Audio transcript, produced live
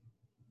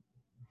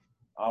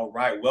All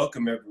right,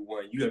 welcome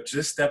everyone. You have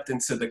just stepped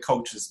into the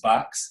Coach's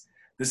Box.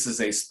 This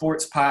is a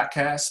sports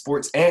podcast,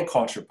 sports and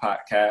culture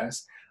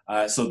podcast.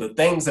 So the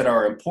things that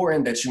are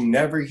important that you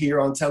never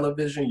hear on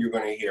television, you're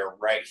going to hear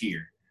right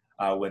here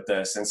with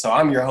us. And so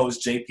I'm your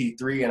host,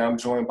 JP3, and I'm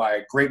joined by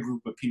a great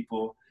group of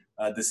people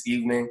this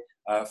evening.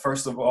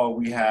 First of all,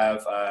 we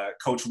have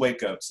Coach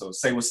Wake Up. So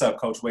say what's up,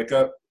 Coach Wake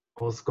Up.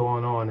 What's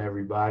going on,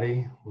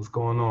 everybody? What's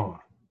going on?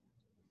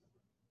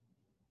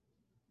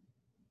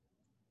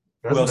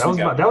 That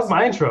was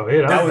my intro.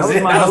 Yeah, that was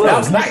it. That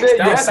was nice. You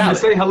asked me to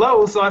say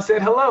hello, so I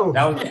said hello.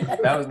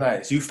 That was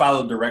nice. You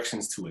followed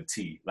directions to a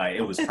T. Like,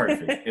 it was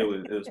perfect. It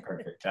was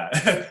perfect.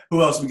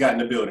 Who else we got in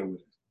the building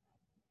with?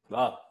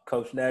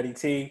 Coach Natty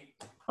T.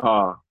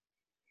 Out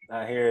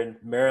here in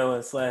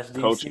Maryland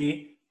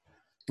 /DC.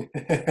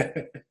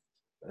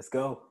 Let's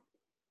go.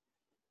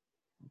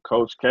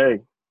 Coach K.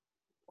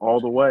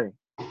 All the way.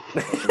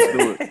 Let's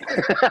do it.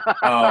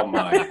 Oh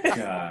my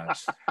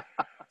gosh.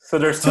 So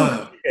there's two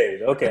Coach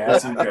K's. Okay,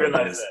 I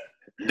realize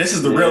that. This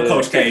is the real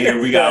Coach K here.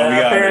 We got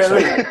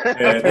apparently.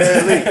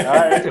 All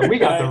right, we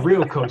got the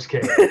real Coach K.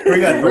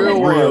 We got the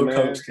real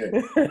Coach K.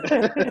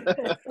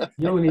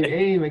 You don't need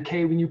A and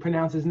K when you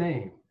pronounce his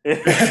name. Hey,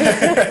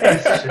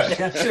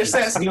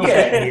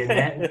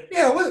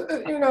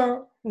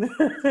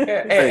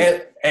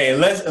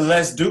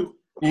 let's do.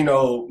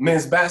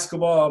 Men's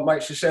basketball, Mike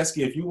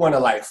Krzyzewski, if you want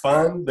to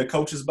fund the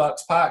Coach's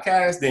Box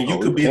podcast, then you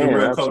could be the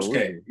real Coach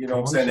K. You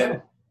know what I'm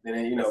saying?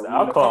 Then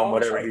I'll call him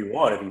whatever he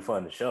wants if he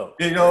fund the show.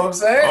 You know what I'm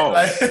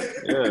saying?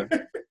 Yeah.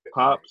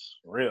 Pops.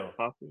 Real.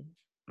 Pops.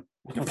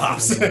 I'm gonna call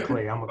him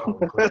Clay.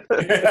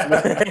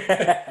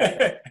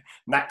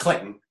 Not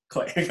Clinton.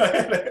 Clay.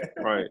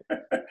 Right.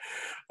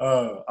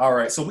 All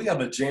right. So we have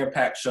a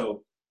jam-packed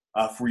show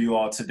for you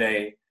all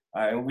today.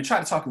 And we try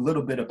to talk a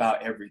little bit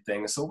about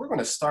everything. So we're going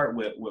to start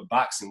with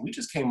boxing. We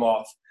just came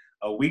off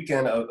a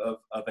weekend of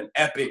an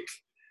epic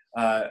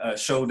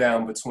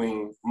showdown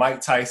between Mike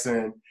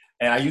Tyson,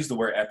 and I use the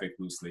word epic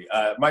loosely,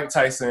 Mike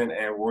Tyson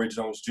and Roy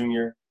Jones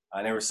Jr.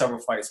 And there were several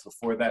fights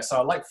before that. So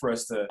I'd like for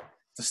us to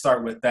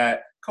start with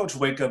that. Coach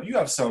Wake Up, you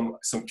have some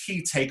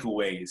key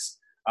takeaways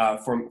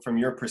from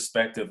your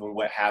perspective on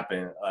what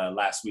happened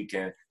last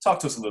weekend. Talk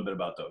to us a little bit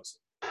about those.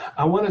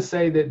 I want to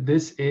say that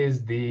this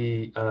is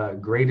the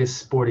greatest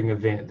sporting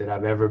event that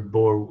I've ever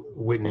bore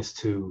witness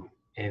to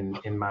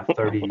in my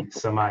 30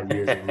 some odd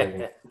years of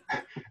living.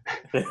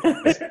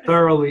 It's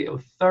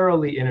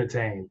thoroughly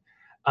entertained.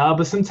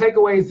 But some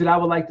takeaways that I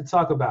would like to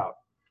talk about.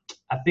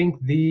 I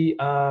think the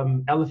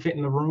elephant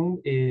in the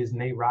room is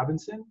Nate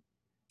Robinson.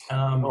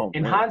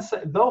 In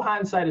hindsight, though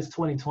hindsight is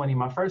 20/20,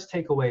 my first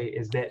takeaway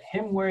is that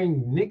him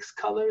wearing Knicks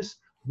colors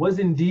was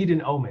indeed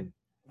an omen.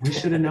 We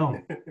should have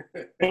known.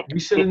 We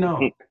should have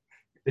known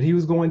that he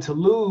was going to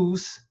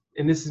lose.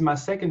 And this is my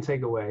second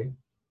takeaway.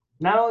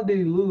 Not only did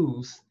he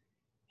lose,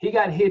 he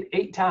got hit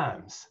 8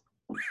 times.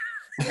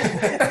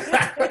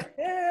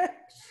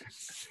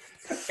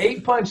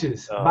 8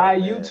 punches by a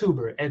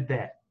YouTuber at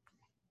that.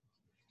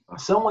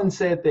 Someone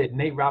said that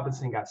Nate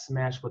Robinson got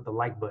smashed with the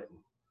like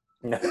button.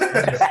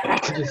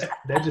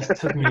 That just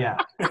took me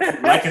out.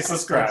 Like and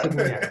subscribe.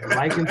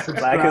 Like and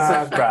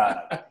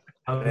subscribe.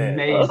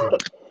 Amazing.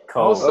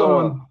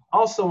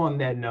 Also on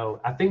that note,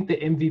 I think the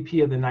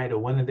MVP of the night, or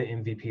one of the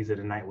MVPs of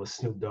the night, was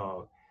Snoop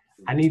Dogg.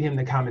 I need him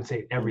to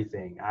commentate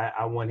everything.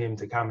 I want him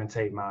to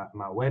commentate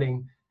my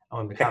wedding. I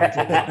want him to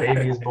commentate my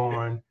baby is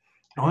born.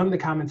 I want him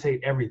to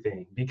commentate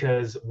everything,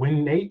 because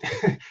when Nate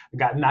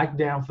got knocked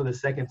down for the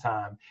second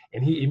time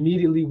and he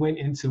immediately went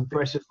into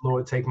Precious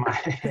Lord, Take My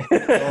Hand,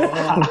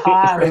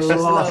 I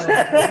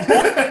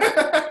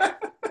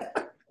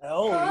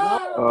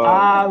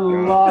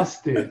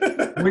lost it.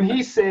 When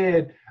he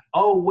said,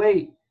 oh,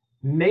 wait,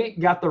 Nate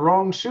got the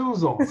wrong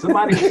shoes on.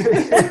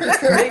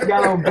 Nate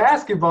got on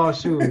basketball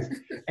shoes.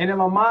 And in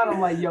my mind,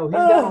 I'm like, yo, he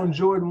got on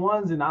Jordan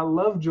 1s, and I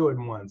love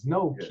Jordan 1s.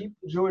 No, keep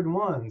the Jordan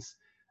 1s.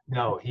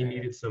 No, he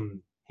needed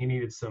some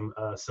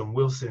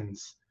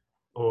Wilsons,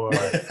 or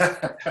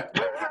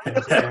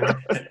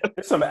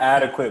some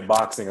adequate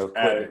boxing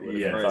equipment.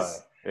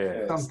 Yes.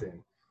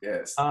 Something.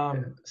 Yes.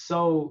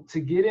 So to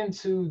get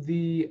into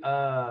the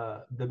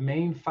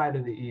main fight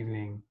of the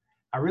evening,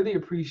 I really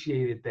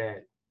appreciated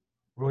that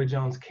Roy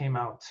Jones came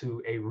out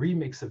to a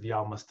remix of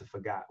Y'all Must Have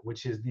Forgot,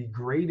 which is the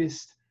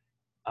greatest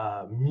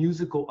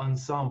musical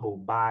ensemble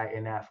by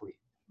an athlete,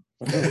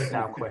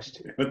 without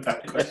question.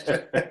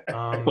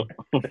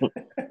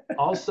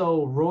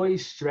 Also,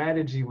 Roy's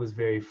strategy was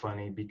very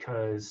funny,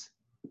 because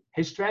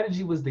his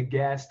strategy was to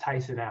gas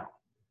Tyson out.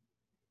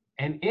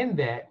 And in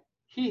that,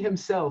 he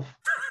himself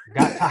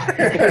got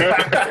tired.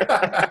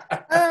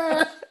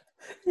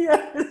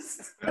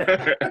 Yes.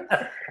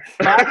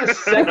 By the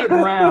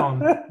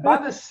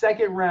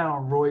second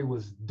round, Roy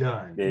was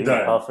done. Yeah, he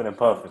was puffing and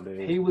puffing,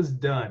 dude. He was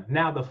done.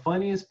 Now, the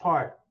funniest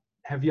part,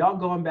 have y'all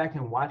gone back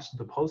and watched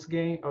the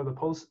post-game or the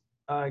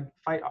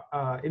post-fight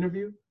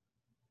interview?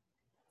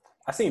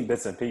 I seen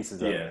bits and pieces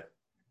of it.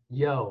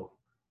 Yo,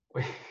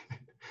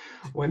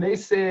 when they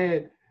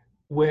said,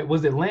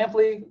 was it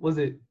Lampley? Was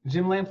it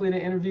Jim Lampley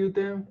that interviewed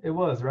them? It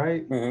was,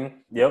 right? Mm-hmm.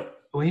 Yep.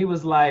 when he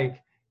was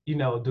like, do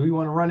we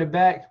want to run it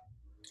back?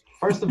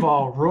 First of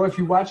all, Roy, if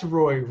you watch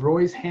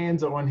Roy's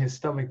hands are on his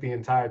stomach the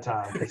entire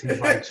time because he's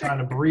like trying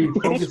to breathe,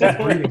 focus his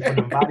breathing from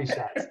the body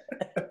shots.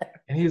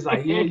 And he's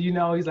like, yeah, he's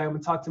like, I'm gonna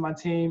talk to my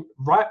team.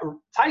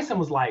 Tyson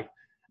was like,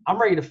 I'm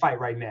ready to fight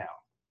right now.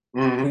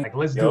 Mm-hmm. Like,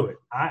 let's do it.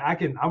 I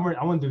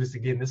want to do this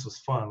again. This was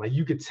fun. Like,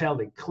 you could tell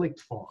it clicked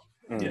for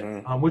him,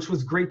 Mm-hmm. Which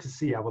was great to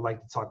see. I would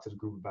like to talk to the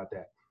group about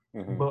that.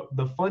 Mm-hmm. But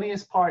the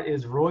funniest part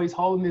is Roy's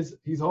holding his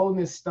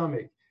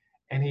stomach,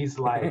 and he's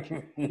like,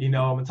 I'm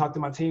gonna talk to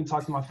my team,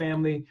 talk to my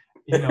family.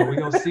 We're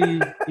gonna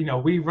see.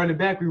 We run it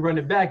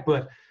back,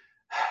 but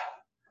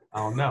I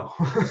don't know.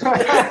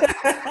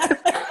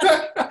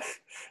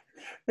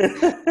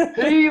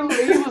 he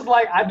was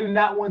like, I do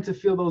not want to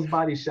feel those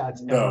body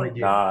shots ever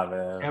again. Nah,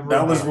 man.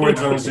 That was Roy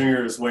Jones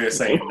Jr.'s way of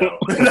saying no.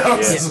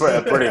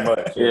 Pretty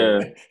much. Yeah.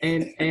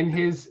 And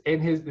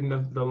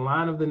the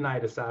line of the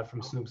night, aside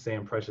from Snoop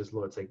saying "Precious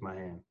Lord, take my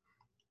hand,"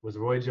 was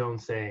Roy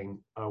Jones saying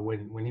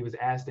when he was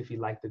asked if he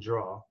liked the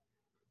draw,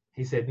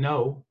 he said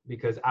no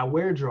because I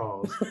wear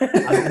draws. I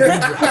don't do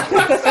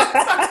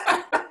draws.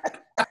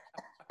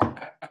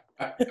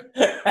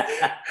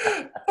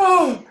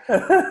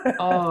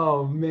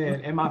 Oh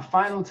man! And my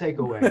final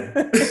takeaway.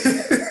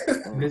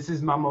 This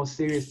is my most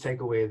serious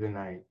takeaway of the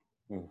night.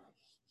 It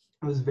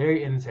was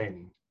very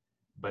entertaining,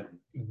 but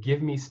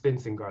give me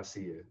Spence and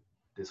Garcia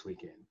this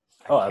weekend.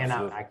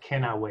 I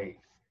cannot wait.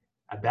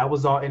 That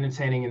was all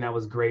entertaining and that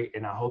was great.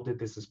 And I hope that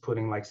this is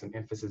putting like some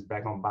emphasis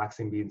back on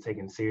boxing being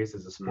taken serious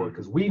as a sport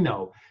because we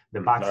know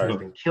that boxing has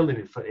been killing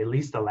it for at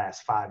least the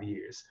last 5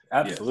 years.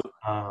 Absolutely.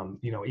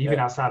 Even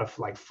outside of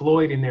like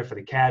Floyd in there for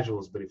the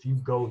casuals, but if you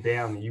go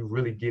down and you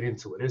really get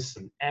into it, there's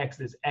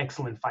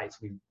excellent fights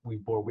we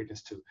bore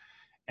witness to.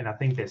 And I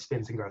think that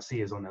Spence and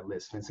Garcia is on that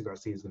list. Spence and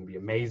Garcia is going to be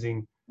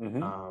amazing.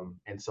 Mm-hmm.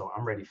 And so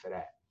I'm ready for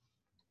that.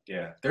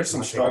 Yeah, there's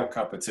some strong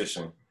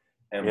competition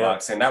in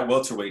boxing. That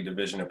welterweight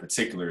division in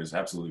particular is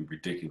absolutely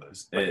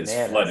ridiculous. It is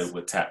flooded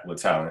with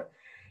talent.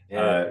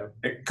 Yeah.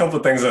 A couple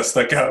of things that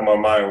stuck out in my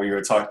mind when you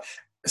were talking.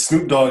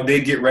 Snoop Dogg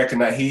did get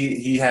recognized.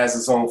 He has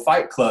his own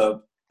fight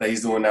club that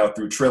he's doing now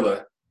through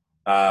Trilla.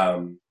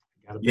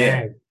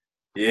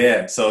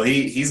 Yeah. So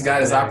he's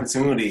got his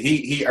opportunity.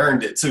 He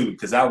earned it too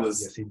because that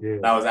was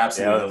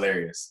absolutely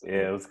hilarious.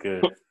 Yeah, it was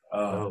good.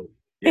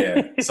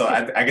 Yeah. So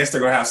I guess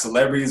they're gonna have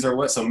celebrities or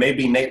what? So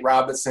maybe Nate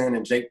Robinson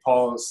and Jake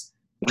Paul's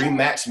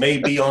rematch may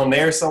be on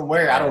there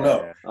somewhere. I don't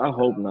know. I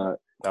hope not.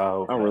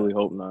 I really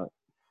hope not.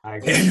 I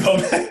agree.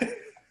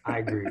 I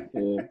agree.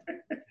 Yeah.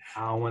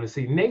 I don't want to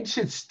see. Nate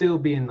should still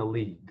be in the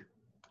league.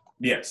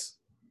 Yes.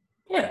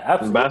 Yeah,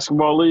 absolutely.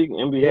 Basketball league,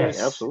 NBA,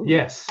 yes. absolutely.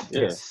 Yes.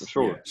 For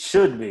sure. Yeah.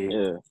 Should be.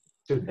 Yeah.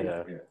 Should be.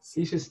 Yeah. Yes.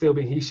 He should still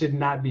be. He should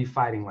not be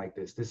fighting like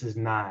this. This is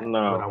not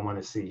what I want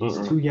to see. He's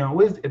too young.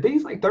 I think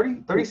he's like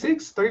 30,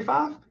 36,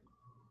 35?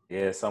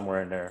 Yeah,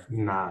 somewhere in there.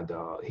 Nah,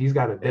 dog.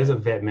 There's a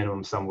vet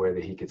minimum somewhere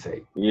that he could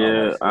take.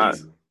 Yeah.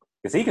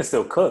 Because he can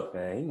still cook,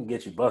 man. He can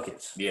get you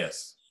buckets.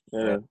 Yes.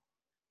 Yeah.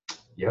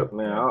 Yep.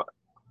 Man,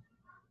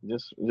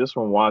 just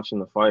from watching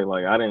the fight,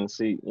 like I didn't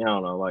see, I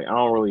don't know, like I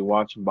don't really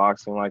watch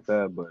boxing like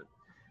that, but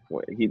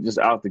he just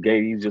out the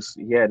gate,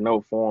 he had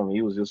no form.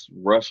 He was just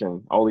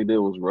rushing. All he did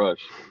was rush.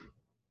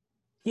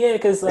 Yeah,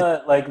 because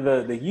like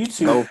the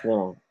YouTube, no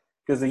form.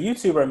 Because the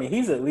YouTuber, I mean,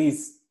 he's at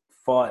least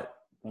fought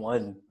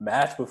one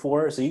match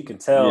before, so you can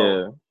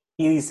tell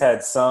he at least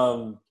had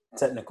some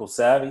technical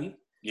savvy.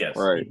 Yes,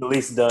 right. He's at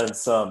least done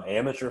some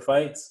amateur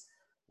fights.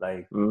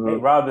 Like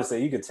Nate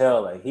Robinson, you could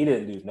tell like he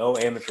didn't do no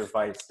amateur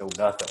fights, no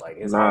nothing. Like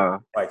his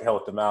heart, like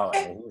helped him out,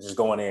 and he was just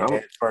going in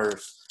head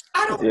first.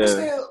 I don't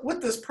understand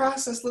what this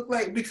process looked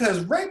like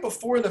because right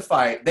before the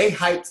fight, they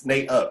hyped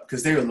Nate up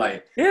because they were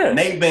like,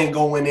 Nate been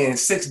going in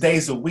 6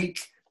 days a week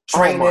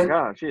training. Oh my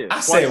gosh, yeah. I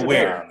said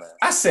where?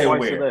 I said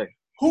where?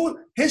 Who?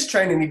 His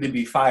training need to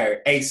be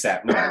fired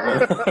ASAP.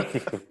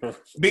 No,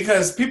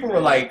 because people were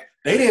like,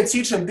 they didn't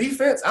teach him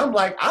defense. I'm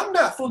like, I'm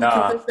not fully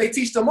convinced they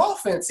teach them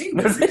offense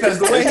either because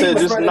the way he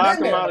was just running knock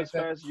in him there, out as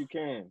fast as you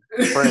can.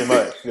 Pretty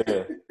much,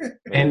 yeah.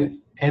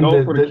 And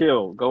go for the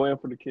kill. Go in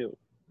for the kill.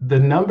 The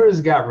numbers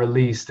got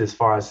released as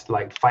far as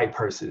like fight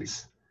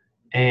purses.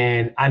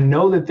 And I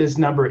know that this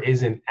number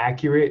isn't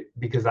accurate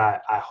because I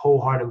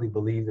wholeheartedly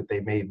believe that they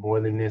made more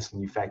than this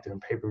when you factor in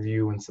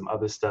pay-per-view and some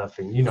other stuff.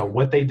 And,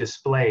 what they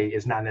display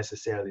is not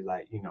necessarily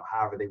like,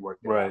 however they work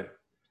that out.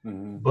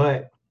 Mm-hmm.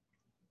 But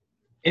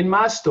in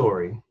my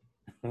story.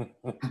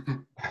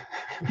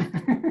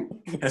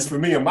 That's for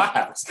me in my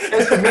house.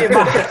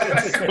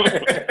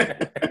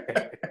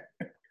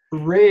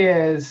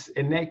 Reyes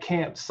and that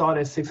camp saw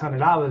that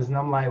 $600 and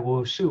I'm like,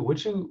 well, shoot,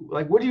 what are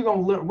you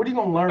gonna learn? What are you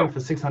gonna learn for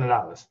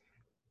 $600?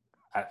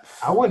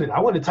 I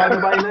wouldn't tell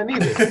nobody nothing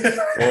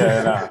either.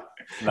 Yeah,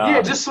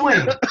 Yeah, just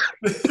swing.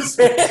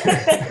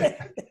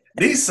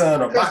 These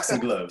son are boxing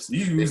gloves.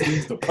 You use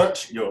these to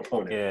punch your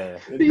opponent. Yeah.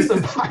 These are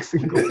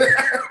boxing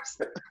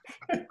gloves.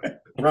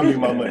 Run me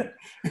my money.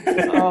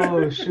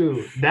 Oh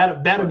shoot.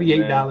 That'll be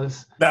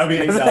 $8. That'll be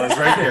 $8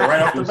 right there,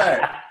 right off the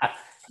bat.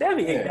 That'll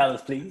be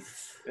 $8, please.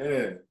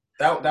 Yeah.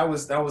 That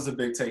was a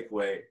big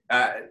takeaway.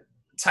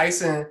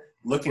 Tyson,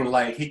 looking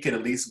like he could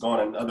at least gone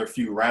another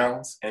few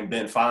rounds and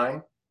been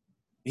fine.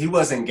 He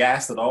wasn't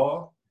gassed at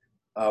all.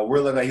 We're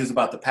looking like he was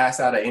about to pass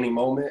out at any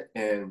moment,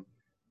 and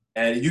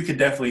you could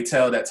definitely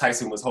tell that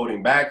Tyson was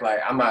holding back. Like,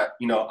 I'm not,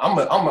 I'm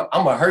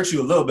gonna hurt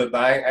you a little bit,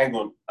 but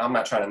I'm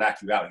not trying to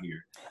knock you out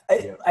here.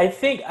 I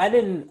think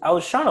I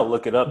was trying to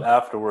look it up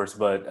afterwards,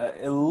 but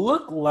it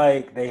looked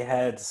like they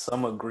had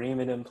some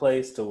agreement in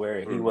place to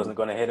where he wasn't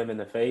going to hit him in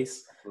the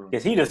face,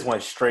 because he just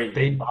went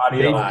straight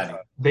body.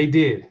 They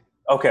did.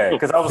 Okay,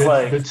 because I was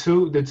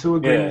the two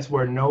agreements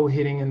were no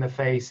hitting in the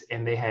face,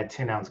 and they had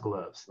 10-ounce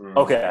gloves.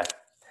 Okay.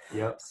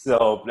 Yep.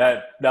 So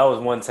that was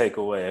one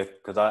takeaway,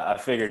 because I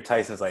figured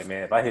Tyson's like,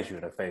 man, if I hit you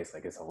in the face,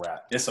 like, it's a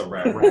wrap. It's a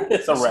wrap.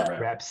 It's a wrap.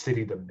 Rap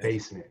City, the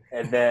basement.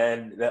 And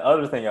then the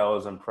other thing I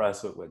was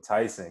impressed with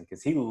Tyson,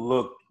 because he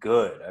looked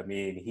good. I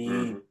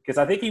mean, because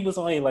I think he was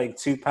only like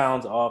 2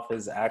 pounds off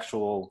his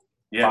actual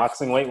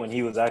boxing weight when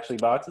he was actually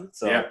boxing.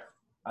 So,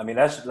 I mean,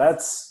 that's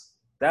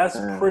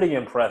pretty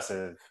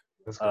impressive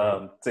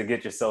to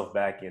get yourself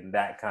back in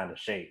that kind of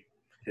shape.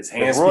 His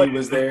hand speed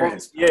was there.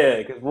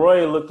 Because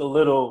Roy looked a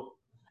little.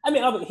 I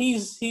mean,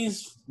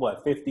 he's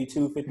what,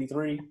 52,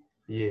 53?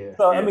 Yeah.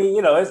 So, I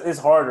mean, it's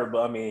harder,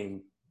 but I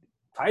mean,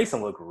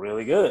 Tyson looked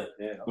really good.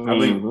 Yeah. I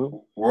believe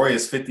Roy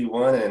is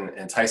 51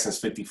 and Tyson's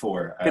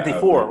 54.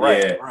 54,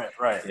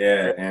 right.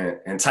 Yeah,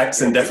 and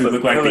Tyson definitely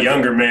looked like the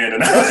younger man.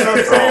 And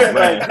oh,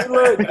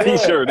 man. He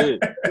sure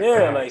did.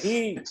 Yeah, like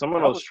some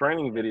of those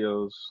training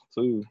videos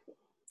too.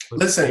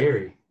 Listen,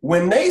 scary.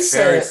 When they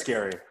said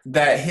scary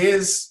that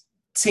his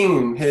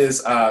team,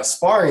 his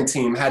sparring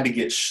team, had to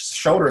get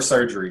shoulder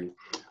surgery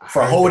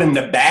for holding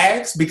the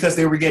bags because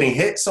they were getting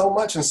hit so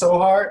much and so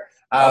hard,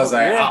 I was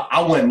like,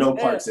 I want no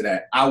parts of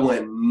that. I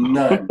want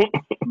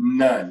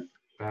none.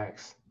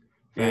 Facts.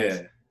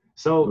 Yeah.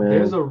 So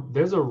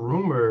there's a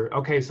rumor.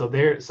 Okay, so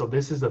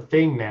this is a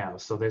thing now.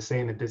 So they're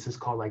saying that this is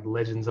called like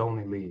Legends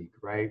Only League,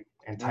 right?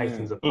 And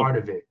Tyson's a part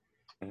of it.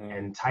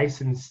 And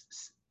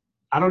Tyson's,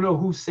 I don't know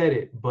who said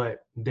it,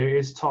 but there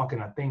is talk,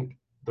 and I think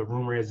the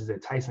rumor is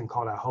that Tyson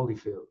called out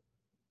Holyfield.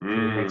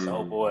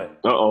 Oh boy.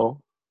 Uh-oh.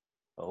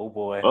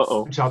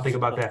 What y'all think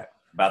about that?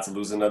 About to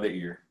lose another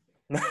ear.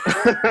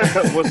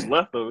 What's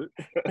left of it?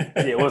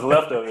 Yeah, what's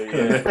left of it?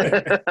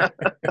 Yeah.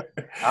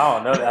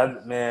 I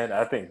don't know,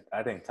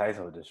 I think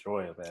Tyson would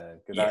destroy it,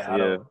 man.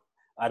 Because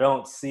I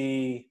don't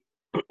see.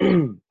 I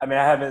mean,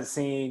 I haven't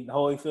seen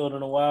Holyfield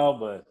in a while,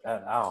 but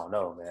I don't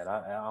know, man.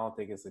 I don't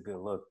think it's a good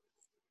look.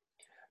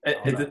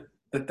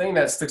 The thing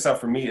that sticks out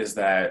for me is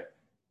that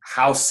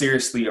how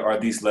seriously are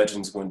these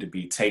legends going to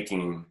be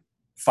taking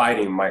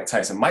fighting Mike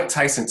Tyson? Mike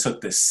Tyson took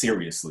this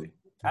seriously.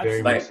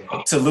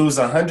 Like, to lose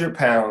 100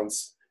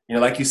 pounds,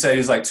 like you said,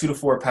 he's like 2 to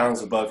 4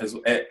 pounds above his,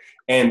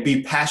 and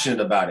be passionate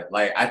about it.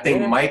 Like, I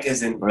think Mike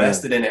is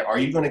invested in it. Are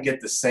you going to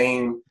get the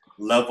same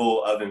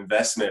level of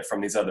investment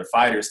from these other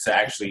fighters to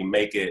actually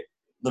make it a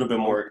little bit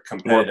more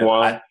competitive?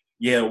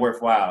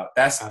 Worthwhile.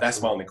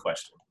 That's my only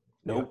question.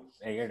 Nope,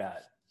 and you're not.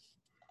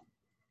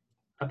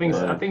 I think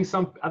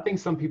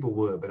some people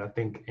would, but I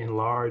think in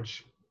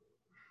large,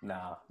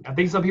 nah. I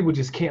think some people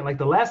just can't. Like,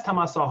 the last time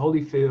I saw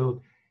Holyfield,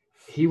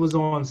 he was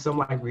on some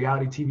like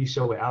reality TV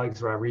show with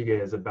Alex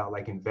Rodriguez about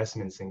like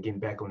investments and getting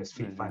back on his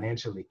feet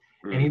financially.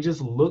 And he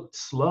just looked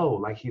slow.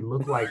 Like, he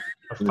looked like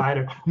a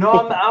fighter. No,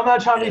 I'm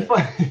not trying to be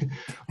funny,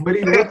 but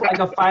he looked like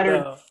a fighter.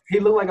 No. He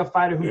looked like a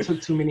fighter who took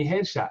too many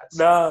headshots.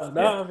 No.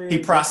 I mean, he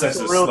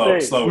processes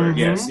slower.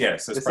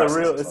 Yes. It's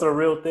a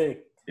real thing.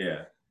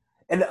 Yeah.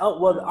 And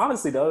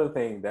honestly, the other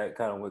thing that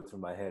kind of went through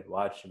my head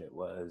watching it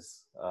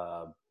was,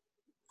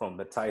 from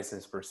the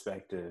Tyson's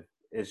perspective,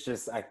 it's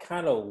just I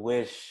kind of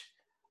wish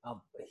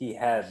he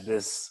had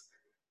this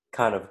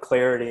kind of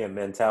clarity and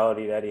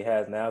mentality that he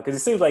has now, because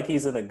it seems like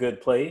he's in a good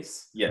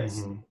place.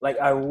 Yes. Like,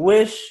 I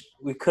wish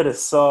we could have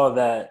saw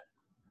that,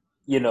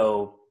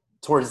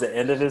 towards the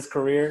end of his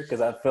career,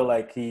 because I feel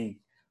like he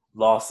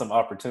lost some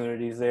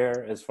opportunities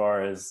there as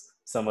far as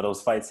some of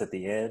those fights at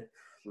the end.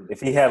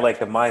 If he had like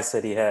the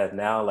mindset he had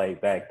now,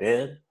 like back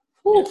then,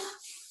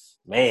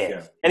 man.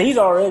 Yeah. And he's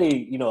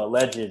already, a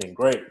legend and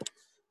great.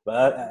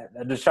 But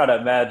I just try to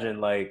imagine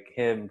like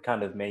him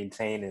kind of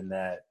maintaining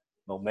that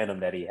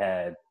momentum that he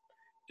had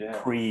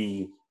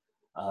pre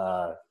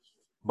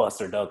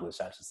Buster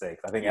Douglas, I should say.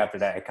 I think after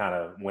that it kind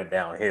of went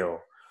downhill.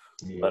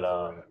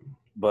 Yeah.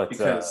 But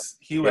because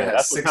he had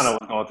that's what kind of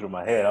was going through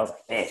my head. I was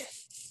like, man,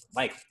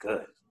 Mike's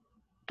good.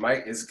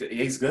 Mike is good.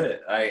 He's good.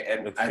 I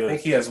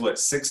think he has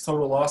 6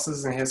 total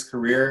losses in his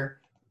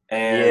career.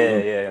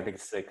 And I think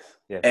 6.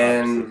 Yeah,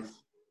 and 6.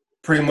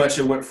 Pretty much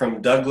it went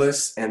from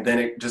Douglas, and then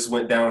it just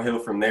went downhill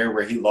from there,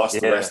 where he lost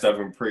the rest of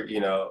them.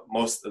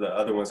 Most of the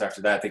other ones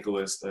after that, I think it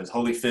was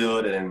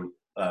Holyfield and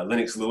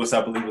Lennox Lewis,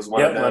 I believe, was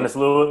one of them. Lennox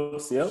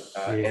Lewis. Yep.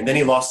 And then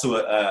he lost to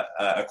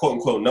a quote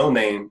unquote no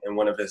name in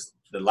one of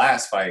the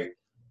last fight.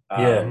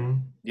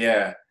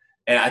 Yeah.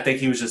 And I think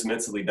he was just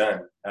mentally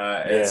done.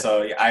 And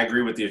so I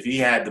agree with you. If he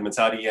had the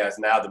mentality he has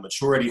now, the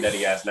maturity that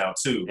he has now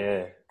too.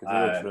 Yeah, because he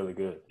looks really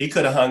good. He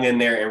could have hung in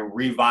there and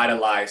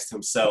revitalized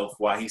himself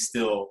while he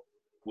still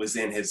was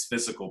in his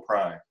physical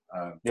prime.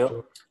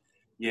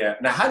 Yeah.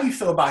 Now, how do you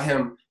feel about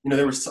him?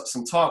 There was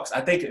some talks.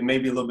 I think it may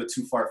be a little bit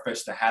too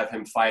far-fetched to have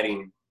him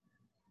fighting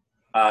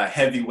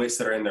heavyweights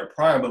that are in their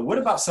prime. But what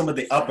about some of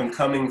the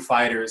up-and-coming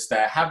fighters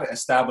that haven't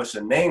established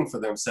a name for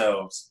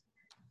themselves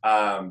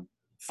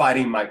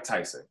fighting Mike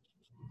Tyson?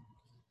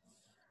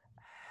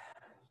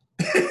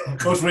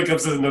 Coach Wickham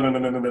says no.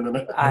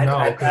 I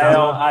don't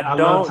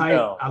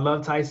know. I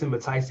love Tyson, but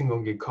Tyson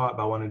gonna get caught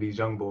by one of these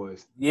young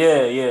boys.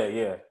 Yeah.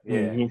 He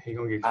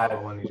gonna get caught by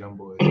one of these young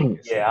boys.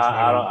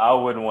 I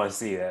wouldn't want to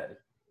see that.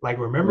 Like,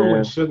 remember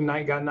when Suge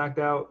Knight got knocked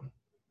out?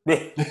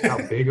 How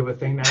big of a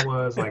thing that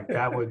was? Like,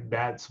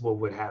 that's what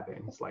would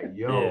happen. It's like,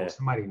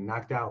 somebody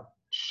knocked out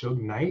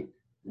Suge Knight.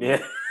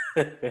 Yeah.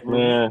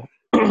 Man.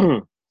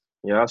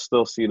 Yeah, I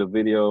still see the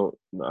video.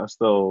 I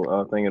still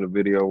think of the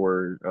video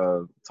where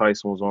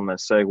Tyson was on that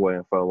Segway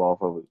and fell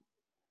off of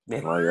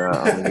it. Like,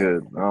 I'm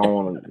good. I don't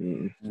want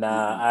to.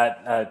 Nah,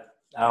 I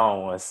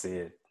don't want to see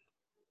it.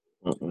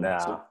 Nah.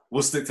 So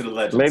we'll stick to the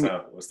legends.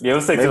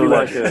 We'll stick to the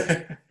legends.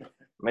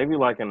 Maybe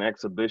like an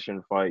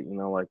exhibition fight,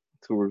 like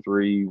 2 or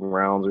 3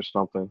 rounds or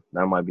something.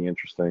 That might be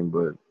interesting,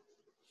 but.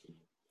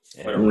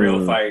 But a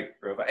real fight.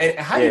 And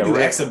how do you do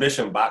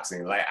exhibition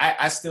boxing? Like,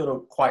 I still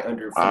don't quite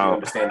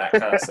understand that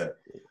concept.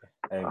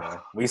 Hey, man.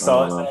 We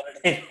saw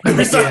it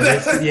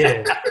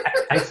Saturday.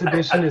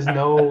 Exhibition is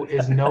no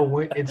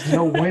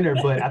winner,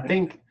 but I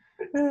think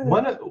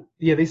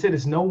they said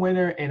it's no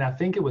winner, and I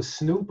think it was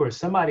Snoop or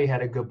somebody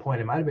had a good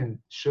point. It might have been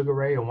Sugar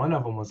Ray, or one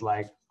of them was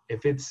like,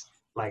 if it's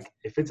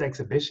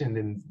exhibition,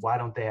 then why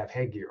don't they have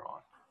headgear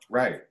on?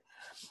 Right.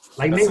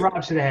 Like, Nate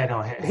Robb should have had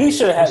on headgear. He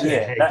should have had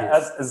headgear.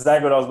 That's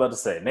exactly what I was about to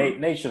say.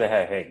 Nate should have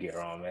had headgear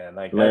on, man.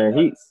 Like,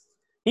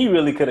 he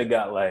really could have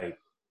got like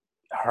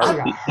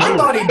hurt. I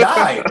thought he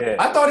died. Yeah.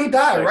 I thought he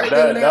died right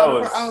then and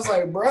there. I was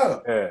like,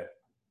 bro. Yeah.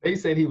 They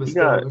said he was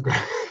still on the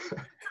ground.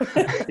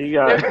 He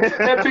got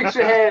that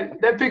picture had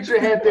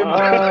them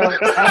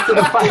after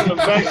the fight in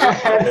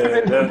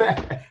the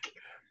back.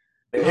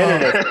 The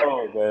internet's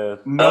cold, man.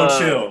 No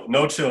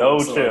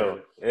chill.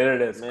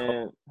 Internet's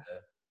man.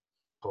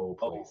 Cold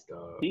place,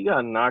 dog. He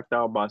got knocked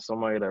out by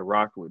somebody that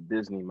rocked with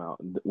Disney Mouse,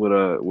 with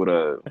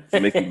a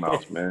Mickey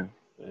Mouse, man.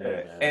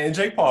 Yeah. And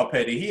Jake Paul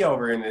Petty, he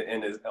over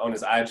on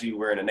his IG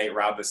wearing a Nate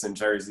Robinson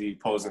jersey,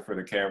 posing for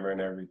the camera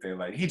and everything.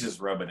 Like, he just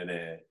rubbing it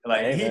in.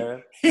 Like, he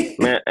earned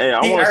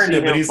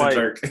it, but he's a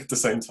jerk at the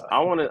same time. I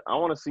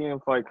want to see him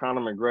fight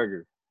Conor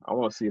McGregor. I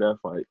want to see that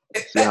fight.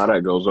 See how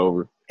that goes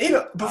over.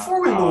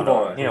 Before we move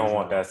on, he don't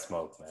want that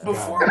smoke,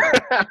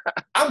 man.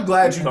 I'm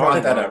glad you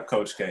brought that up,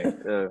 Coach K.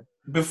 Yeah.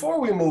 Before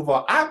we move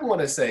on, I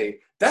want to say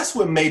that's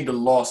what made the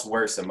loss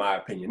worse, in my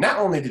opinion. Not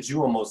only did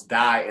you almost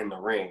die in the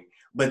ring,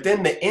 but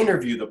then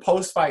the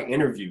post-fight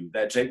interview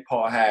that Jake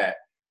Paul had,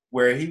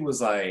 where he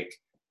was like,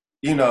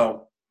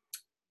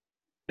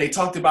 they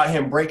talked about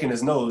him breaking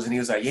his nose, and he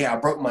was like, "Yeah, I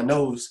broke my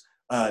nose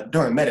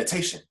during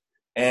meditation."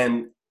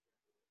 And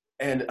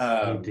he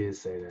did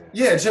say that.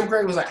 Yeah, Jim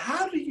Gray was like,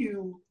 "How do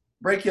you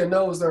break your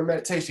nose during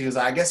meditation?" He was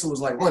like, "I guess it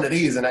was like one of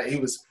these," and he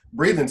was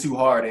breathing too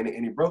hard, and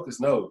he broke his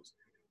nose,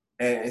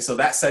 and so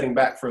that set him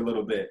back for a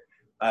little bit.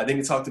 Then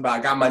he talked about,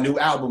 I got my new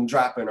album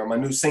dropping or my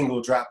new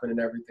single dropping and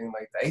everything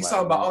like that. He's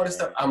talking about all this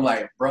stuff. I'm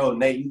like, bro,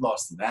 Nate, you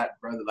lost to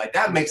that, brother. Like,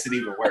 that makes it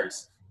even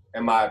worse,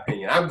 in my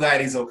opinion. I'm glad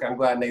he's okay. I'm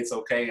glad Nate's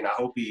okay, and I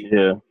hope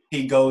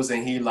he goes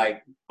and he,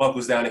 like,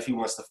 buckles down if he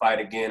wants to fight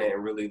again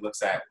and really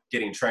looks at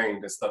getting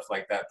trained and stuff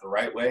like that the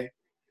right way.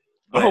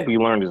 But, I hope he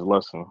learned his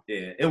lesson.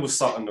 Yeah, it was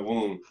salt in the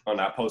wound on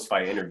that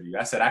post-fight interview.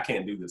 I said, I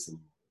can't do this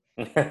anymore.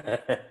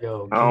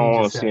 Yo, I don't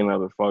want to see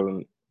another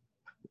fucking.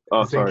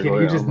 Oh, sorry.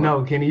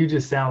 Can you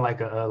just sound like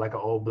an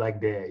old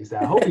black dad? He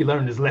said, "I hope he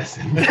learned his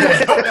lesson." You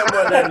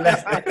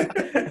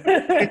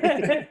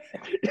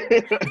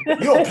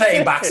don't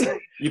play boxing.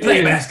 You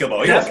play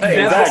basketball. That's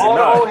what all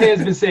the old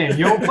heads been saying.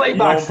 You don't play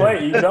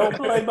boxing. You don't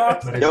play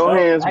boxing. Your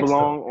hands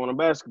belong on a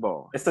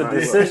basketball. It's a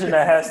decision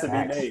that has to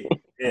be made.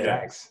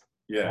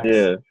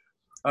 Yeah.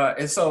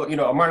 And so,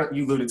 Amar,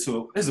 you alluded to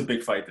it. There's a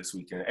big fight this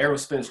weekend.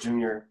 Spence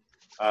Jr.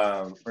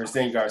 Versus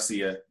Danny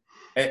Garcia.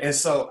 And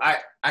so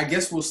I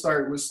guess we'll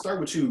start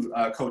with you,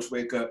 Coach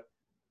Wake Up.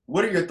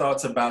 What are your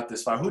thoughts about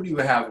this fight? Who do you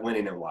have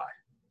winning and why?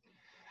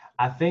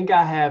 I think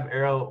I have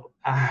Errol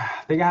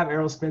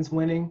Spence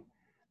winning.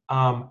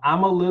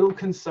 I'm a little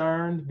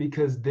concerned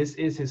because this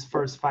is his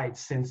first fight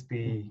since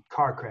the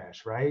car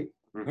crash, right?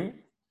 Mm-hmm.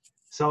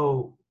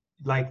 So,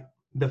 like,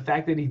 the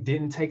fact that he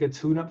didn't take a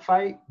tune-up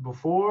fight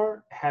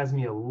before has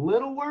me a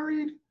little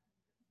worried.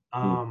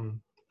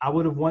 I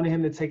would have wanted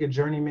him to take a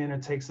journeyman or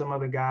take some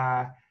other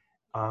guy.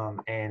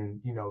 And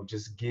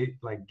just get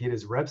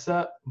his reps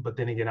up, but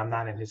then again, I'm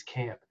not in his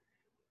camp.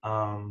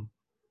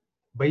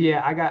 But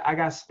yeah, I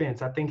got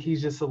Spence. I think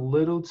he's just a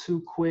little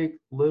too quick,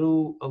 a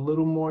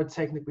little more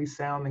technically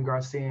sound than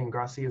Garcia, and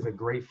Garcia is a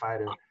great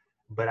fighter.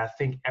 But I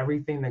think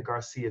everything that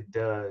Garcia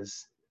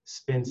does,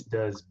 Spence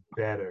does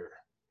better.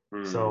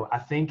 So I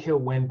think he'll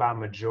win by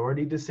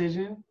majority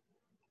decision.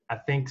 I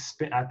think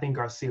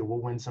Garcia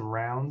will win some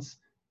rounds,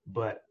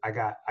 but I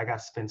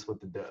got Spence with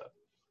the dub.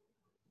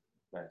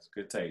 Nice.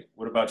 Good take.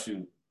 What about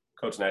you,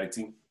 Coach Natty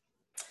T?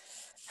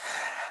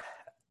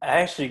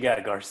 I actually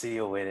got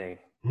Garcia winning.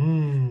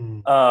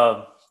 Mm.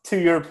 To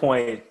your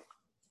point,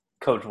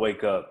 Coach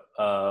Wake Up,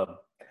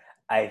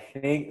 I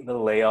think the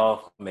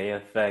layoff may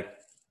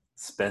affect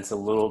Spence a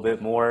little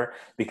bit more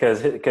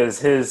because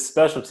his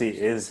specialty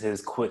is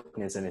his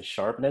quickness and his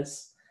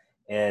sharpness,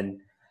 and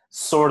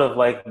sort of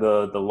like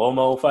the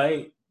Lomo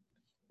fight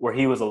where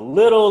he was a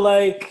little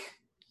like,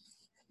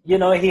 he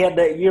had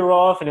that year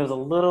off and it was a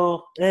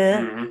little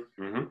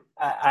Mm-hmm. Mm-hmm.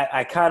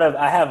 I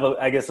have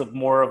I guess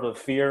more of a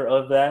fear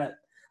of that.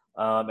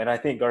 And I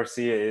think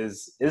Garcia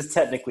is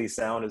technically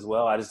sound as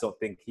well. I just don't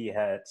think he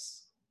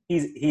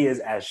is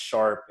as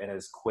sharp and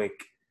as quick,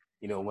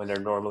 when they're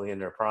normally in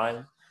their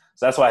prime.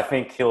 So that's why I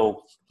think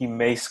he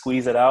may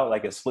squeeze it out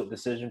like a split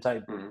decision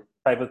type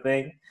of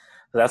thing.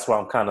 So that's why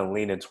I'm kind of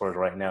leaning towards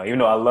right now. Even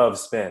though I love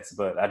Spence,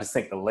 but I just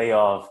think the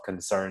layoff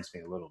concerns me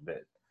a little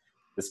bit,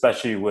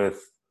 especially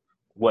with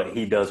what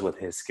he does with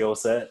his skill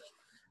set.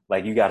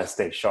 Like, you got to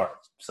stay sharp.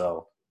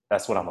 So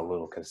that's what I'm a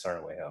little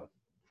concerned with him.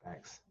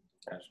 Thanks.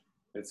 Gotcha.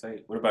 Good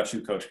say. What about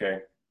you, Coach K?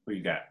 Who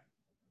you got?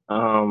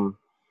 I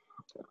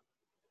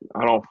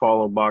don't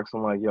follow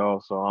boxing like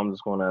y'all, so I'm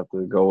just gonna have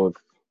to go with.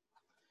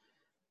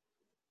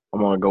 I'm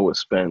gonna go with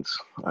Spence,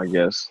 I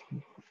guess.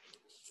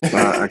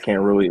 I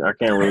can't really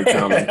comment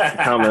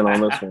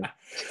on this one.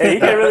 Hey, you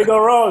can't really go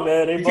wrong,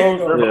 man.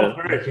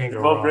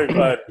 They're both great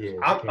fighters. Yeah,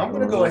 I'm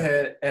going to go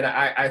ahead, and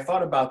I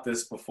thought about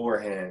this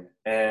beforehand,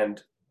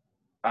 and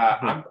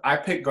I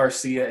picked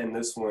Garcia in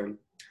this one.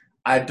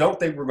 I don't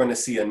think we're going to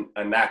see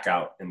a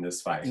knockout in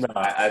this fight. No.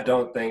 I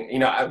don't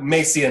think, I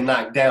may see a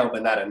knockdown,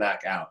 but not a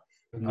knockout.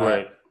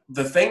 Right.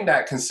 The thing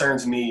that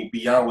concerns me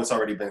beyond what's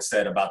already been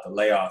said about the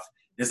layoff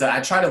is that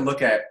I try to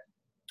look at,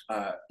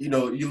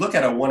 you look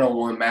at a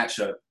one-on-one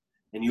matchup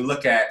and you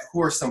look at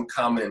who are some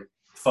common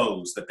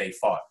foes that they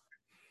fought.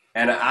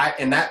 And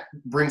that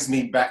brings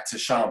me back to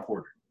Sean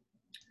Porter.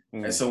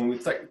 Mm. And so when we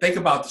think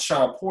about the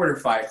Sean Porter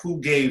fight,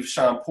 who gave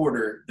Sean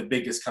Porter the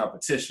biggest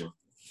competition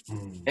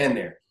in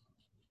there?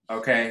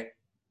 Okay.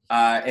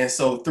 And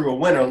so through a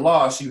win or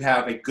loss, you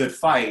have a good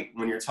fight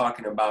when you're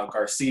talking about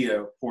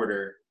Garcia,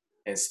 Porter,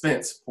 and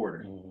Spence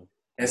Porter.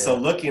 And so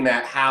looking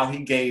at how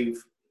he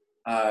gave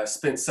Porter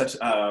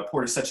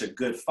such a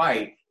good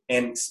fight,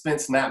 and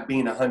Spence not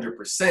being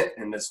 100%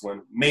 in this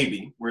one,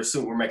 maybe we're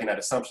making that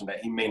assumption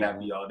that he may not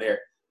be all there.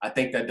 I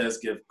think that does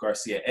give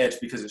Garcia an edge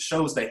because it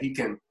shows that he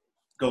can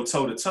go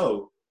toe to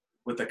toe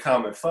with a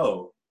common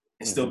foe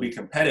and still be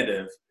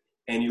competitive.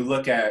 And you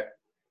look at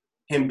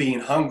him being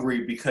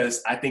hungry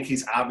because I think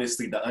he's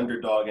obviously the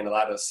underdog in a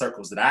lot of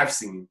circles that I've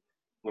seen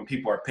when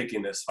people are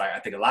picking this fight. I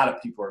think a lot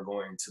of people are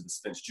going to the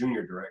Spence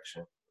Jr.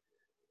 direction.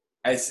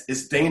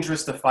 It's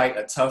dangerous to fight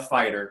a tough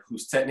fighter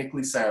who's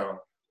technically sound,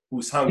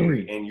 who's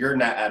hungry, and you're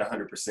not at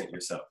 100%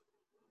 yourself.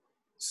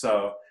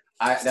 So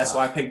that's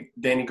why I picked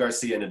Danny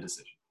Garcia in a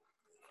decision.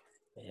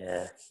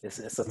 Yeah,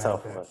 it's a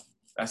tough one.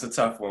 That's a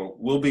tough one.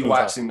 We'll be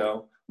watching,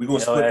 though. We're going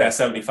to split that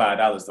 $75,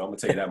 though. I'm going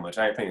to tell you that much.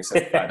 I ain't paying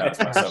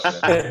 $75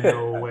 myself.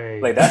 No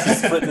way. Like, that's a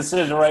split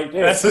decision right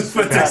there. That's a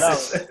split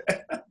decision.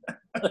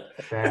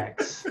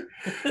 Facts.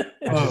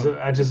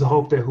 I just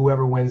hope that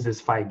whoever wins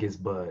this fight gets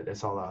Bud.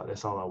 That's all I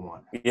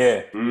want.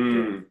 Yeah.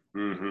 I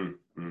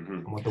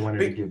want the winner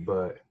to get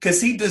Bud.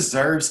 Because he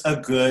deserves a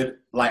good,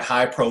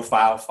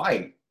 high-profile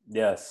fight.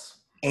 Yes.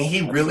 And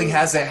he really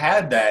hasn't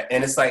had that.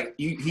 And it's like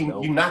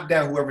you knock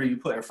down whoever you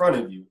put in front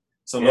of you.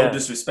 So no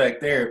disrespect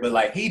there,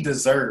 but he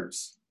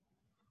deserves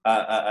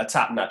a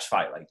top-notch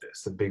fight like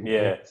this.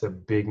 It's a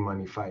big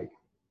money fight.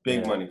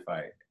 Big money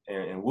fight.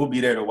 And we'll be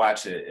there to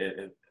watch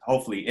it,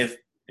 hopefully, if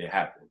it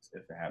happens.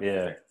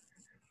 Yeah.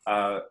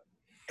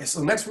 And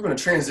so next we're going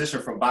to transition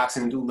from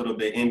boxing and do a little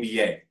bit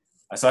NBA.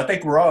 So I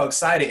think we're all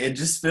excited. It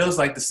just feels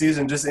like the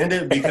season just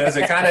ended because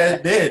it kind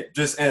of did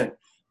just end.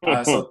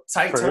 So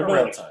tight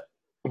turnaround time.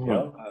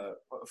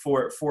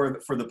 For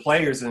the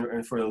players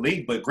and for the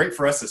league, but great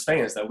for us as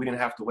fans that we didn't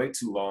have to wait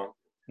too long.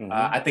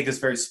 I think it's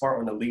very smart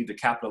on the league to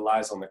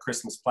capitalize on the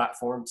Christmas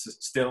platform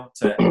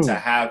to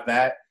have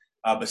that,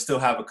 but still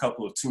have a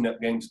couple of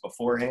tune-up games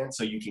beforehand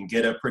so you can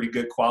get a pretty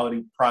good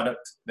quality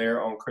product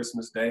there on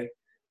Christmas Day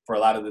for a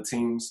lot of the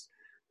teams.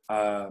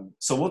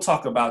 So we'll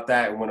talk about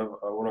that in one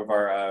of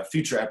our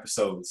future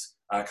episodes,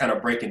 kind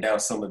of breaking down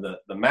some of the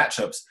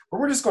matchups. But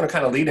we're just going to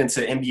kind of lead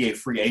into NBA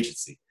free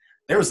agency.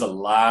 There was a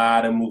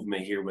lot of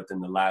movement here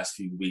within the last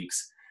few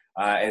weeks.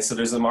 And so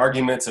there's some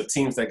arguments of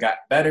teams that got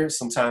better.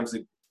 Sometimes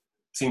the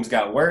teams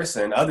got worse.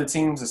 And other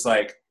teams, it's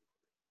like,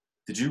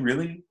 did you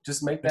really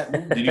just make that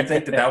move? Did you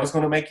think that was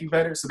going to make you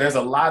better? So there's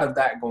a lot of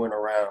that going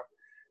around.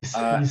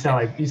 You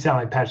sound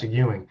like Patrick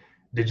Ewing.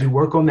 Did you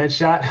work on that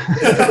shot?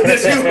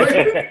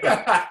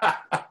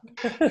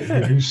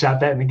 Did you shot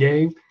that in the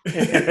game?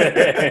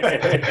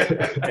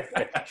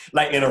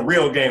 Like in a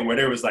real game where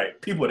there was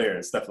people there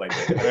and stuff like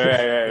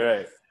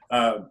that.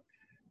 Right.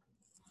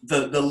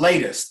 The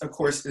latest, of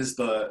course, is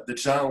the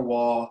John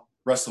Wall,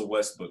 Russell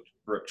Westbrook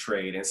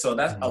trade. And so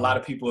that's a lot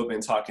of people have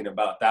been talking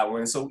about that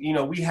one. So,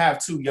 we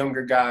have two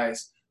younger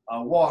guys,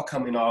 Wall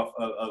coming off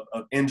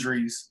of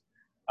injuries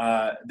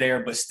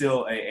there, but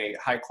still a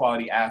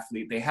high-quality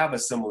athlete. They have a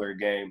similar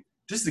game.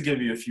 just to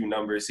give you a few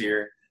numbers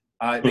here,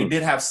 they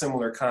did have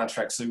similar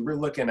contracts. So we're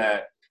looking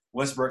at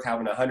Westbrook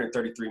having a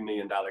 $133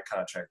 million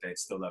contract that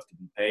still left to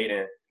be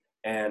paid,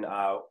 and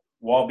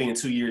Wall being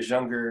 2 years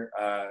younger,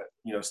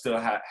 still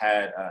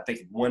had I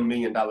think $1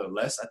 million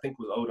less, I think,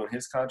 was owed on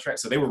his contract.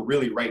 So they were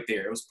really right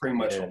there. It was pretty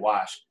much a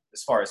wash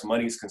as far as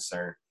money is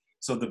concerned.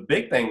 So the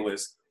big thing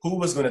was who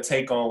was going to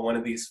take on one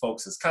of these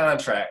folks'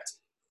 contract.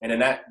 And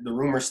then the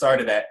rumor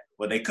started that,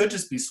 well, they could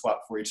just be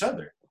swapped for each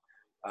other.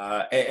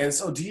 And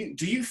so do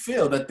you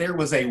feel that there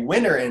was a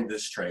winner in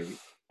this trade?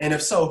 And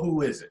if so,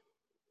 who is it?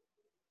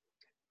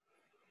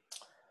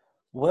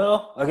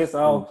 Well, I guess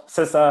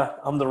since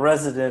I'm the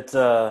resident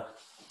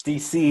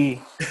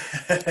DC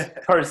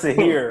person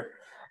here,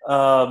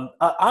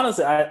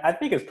 honestly, I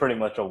think it's pretty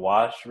much a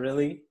wash,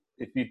 really.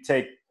 I think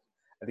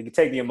you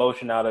take the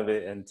emotion out of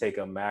it and take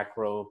a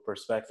macro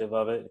perspective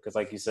of it, because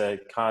like you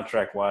said,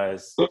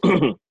 contract-wise,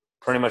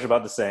 pretty much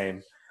about the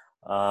same.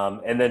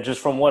 And then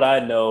just from what I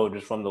know,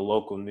 just from the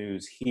local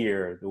news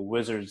here, the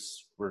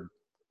Wizards were,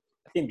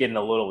 I think, getting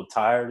a little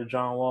tired of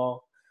John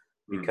Wall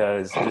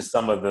because just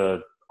some of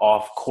the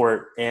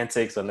off-court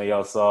antics. I know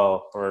y'all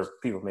saw, or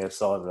people may have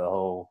saw, the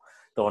whole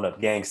throwing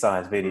up gang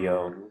signs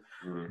video.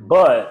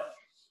 But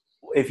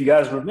if you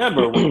guys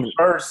remember, when he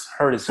first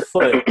hurt his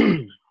foot,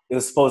 it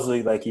was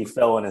supposedly like he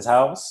fell in his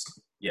house.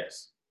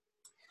 Yes.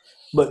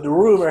 But the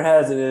rumor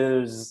has it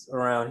is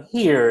around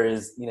here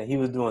is, he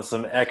was doing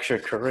some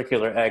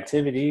extracurricular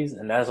activities,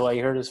 and that's why he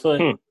hurt his foot.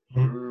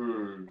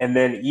 And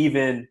then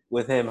even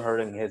with him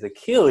hurting his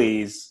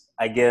Achilles,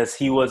 I guess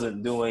he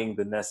wasn't doing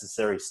the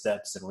necessary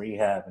steps in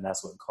rehab, and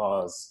that's what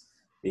caused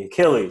the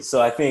Achilles.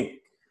 So I think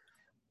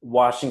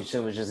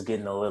Washington was just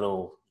getting a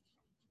little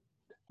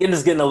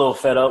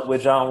fed up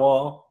with John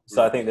Wall.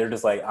 So I think they're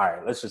just like, all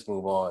right, let's just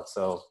move on.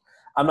 So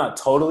I'm not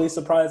totally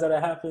surprised that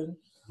it happened,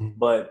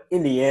 but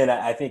in the end,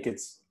 I think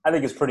it's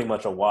pretty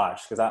much a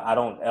wash, because I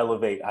don't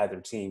elevate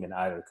either team in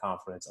either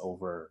conference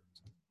over,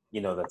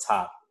 the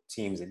top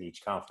teams in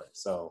each conference.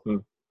 So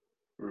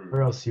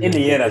where else you in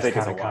the end, I this think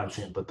it's kind a of wash.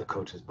 content but the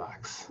coach's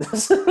box.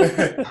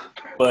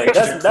 But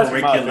that's my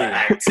curricular opinion.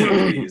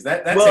 activities.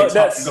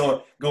 That's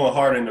going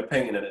hard in the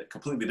paint in a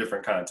completely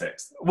different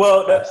context.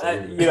 Well, I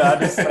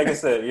just, like I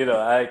said,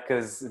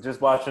 because just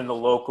watching the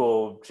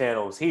local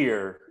channels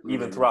here,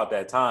 even throughout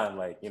that time,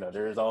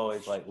 there's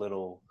always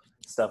little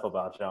stuff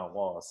about John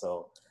Wall.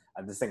 So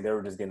I just think they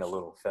were just getting a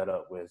little fed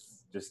up with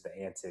just the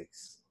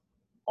antics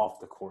off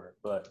the court.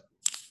 But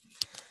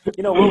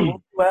we'll see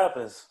what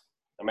happens.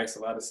 That makes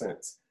a lot of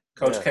sense.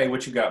 Coach K,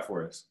 what you got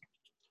for us?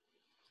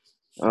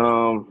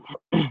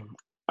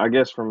 I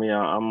guess for me,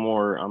 I'm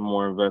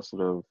more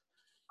invested of.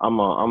 I'm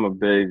a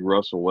big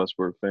Russell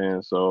Westbrook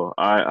fan, so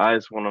I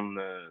just want him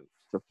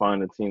to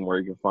find a team where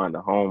he can find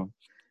a home.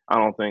 I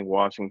don't think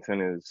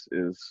Washington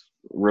is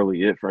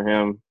really it for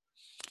him.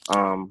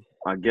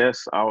 I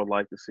guess I would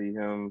like to see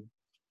him.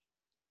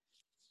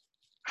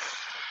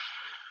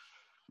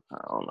 I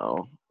don't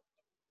know.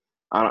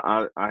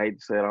 I hate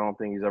to say it, I don't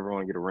think he's ever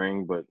going to get a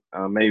ring, but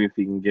maybe if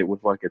he can get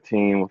with a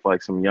team with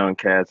some young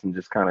cats and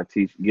just kind of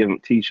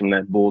teach him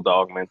that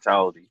bulldog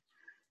mentality,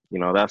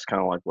 that's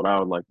kind of what I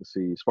would like to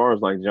see. As far as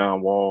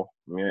John Wall,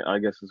 I mean, I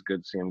guess it's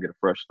good to see him get a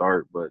fresh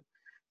start, but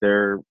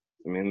they're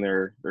going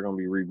to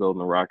be rebuilding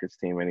the Rockets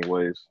team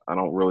anyways. I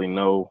don't really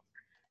know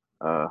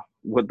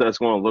what that's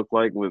going to look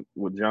like with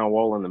John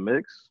Wall in the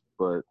mix,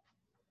 but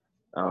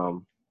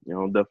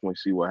definitely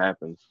see what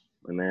happens.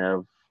 And they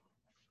have.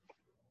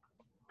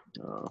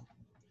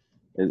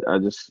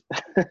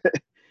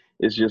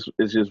 It's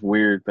just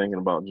weird thinking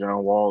about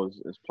John Wall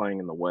is playing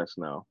in the West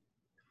now.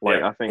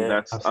 I think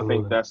that's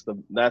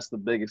the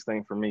biggest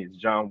thing for me is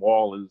John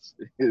Wall is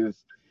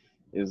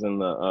in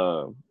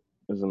the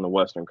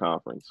Western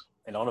Conference.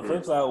 And on the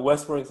flip side,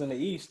 Westbrook's in the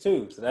East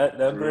too. So that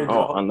brings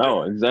I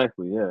know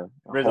exactly. Yeah,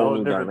 brings a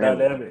whole different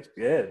dynamic.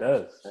 Yeah, it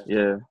does.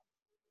 Yeah,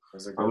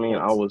 I mean,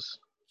 I was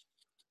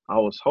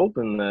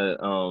hoping that.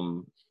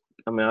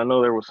 I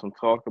know there was some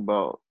talk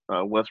about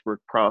Westbrook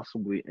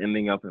possibly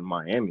ending up in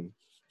Miami,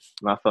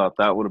 and I thought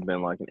that would have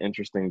been an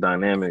interesting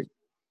dynamic.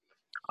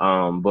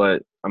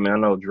 But I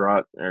know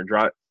Drat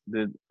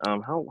did.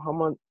 How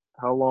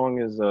long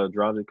is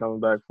Dragic coming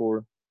back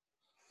for?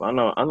 I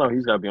know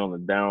he's got to be on the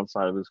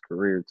downside of his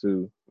career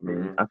too.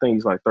 I think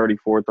he's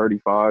 34,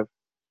 35.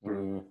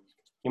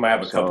 He might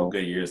have a couple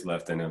good years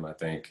left in him, I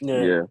think.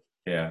 Yeah.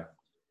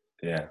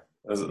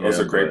 Those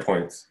are great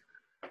points.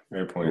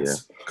 Great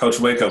points. Yeah. Coach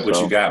Wake Up, what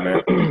you got,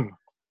 man?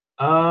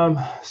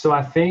 So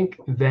I think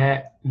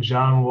that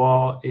John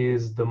Wall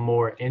is the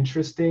more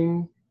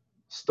interesting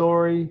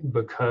story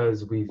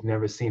because we've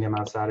never seen him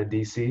outside of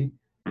DC.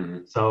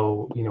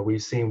 So,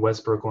 we've seen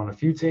Westbrook on a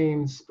few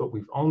teams, but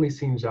we've only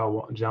seen John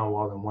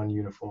Wall in one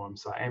uniform.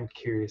 So I am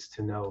curious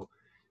to know,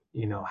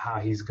 how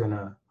he's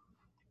gonna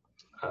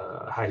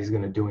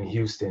do in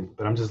Houston.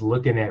 But I'm just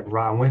looking at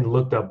I went and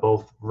looked up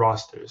both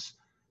rosters.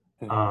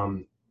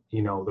 The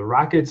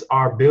Rockets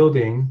are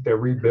building, they're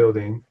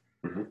rebuilding.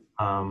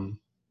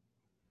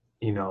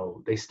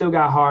 They still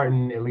got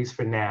Harden, at least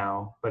for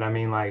now. But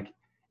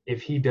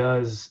if he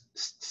does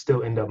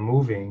still end up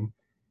moving,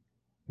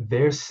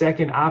 their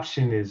second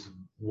option is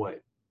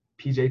what?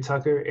 PJ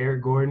Tucker,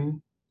 Eric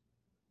Gordon,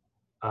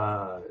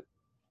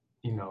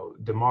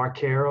 DeMar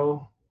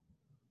Carroll.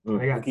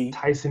 They got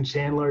Tyson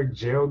Chandler,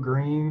 Gerald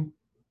Green.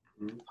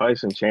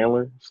 Tyson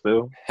Chandler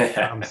still.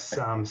 I'm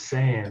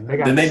saying they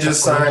got. Did they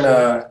just sign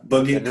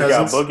Boogie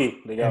Cousins?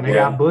 They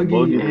got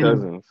Boogie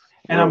Cousins.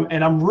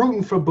 And I'm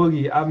rooting for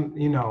Boogie.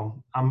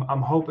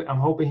 I'm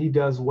hoping he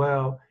does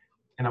well,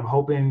 and I'm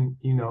hoping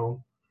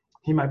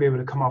he might be able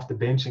to come off the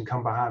bench and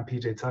come behind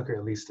PJ Tucker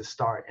at least to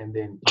start, and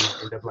then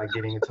end up like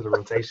getting into the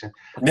rotation.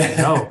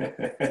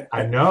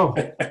 I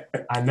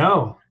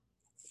know.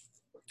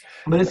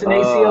 But it's an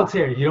ACL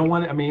tear. You don't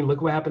want to. I mean,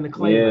 look what happened to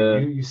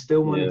Cleveland. You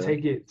still want to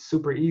take it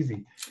super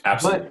easy.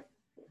 Absolutely.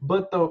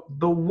 But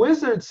the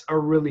Wizards are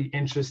really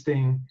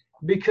interesting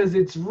because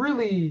it's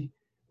really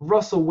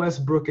Russell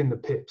Westbrook and the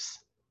Pips.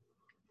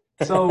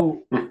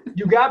 So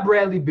you got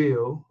Bradley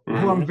Beal,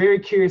 who I'm very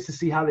curious to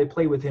see how they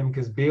play with him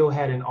because Beal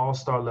had an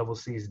all-star level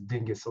season,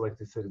 didn't get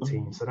selected to the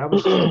team. So that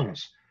was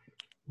trash.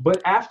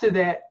 But after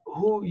that,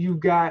 who you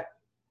got?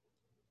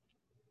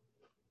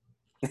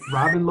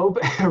 Robin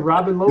Lopez.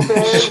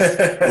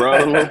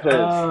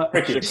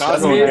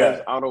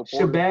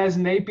 Shabazz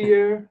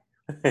Napier.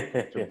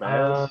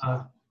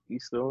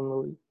 He's still in the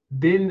league.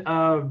 Then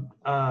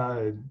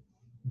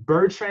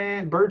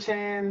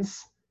Bertans.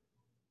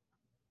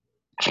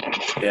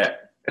 Yeah,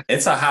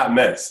 it's a hot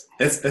mess.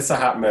 It's a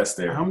hot mess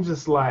there. I'm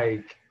just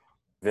like,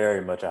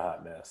 very much a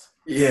hot mess.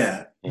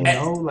 Yeah,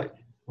 like,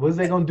 what's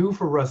they gonna do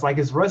for Russ? Like,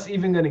 is Russ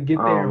even gonna get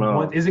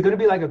there? Is it gonna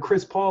be like a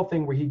Chris Paul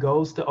thing where he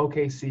goes to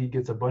OKC,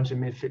 gets a bunch of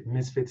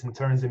misfits, and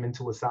turns them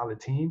into a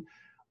solid team,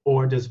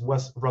 or does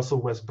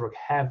Russell Westbrook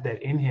have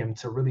that in him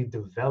to really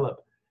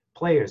develop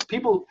players?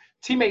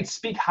 Teammates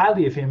speak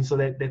highly of him, so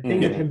that the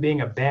thing of him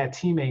being a bad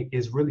teammate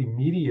is really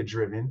media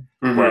driven.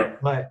 Right.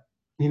 But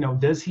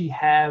does he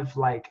have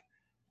like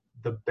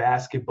the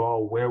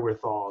basketball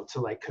wherewithal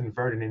to like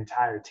convert an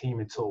entire team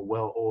into a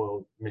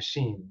well-oiled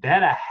machine?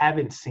 That I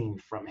haven't seen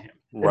from him.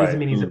 That doesn't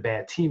mean he's a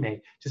bad teammate.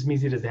 It just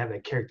means he doesn't have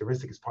that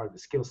characteristic as part of the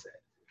skill set.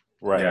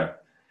 Right. Yeah.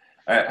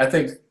 I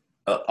think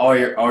all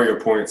your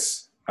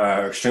points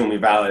are extremely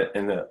valid,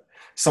 and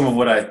some of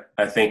what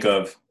I think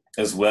of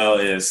as well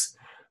is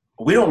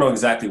we don't know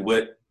exactly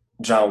what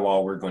John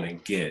Wall we're going to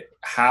get.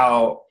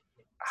 How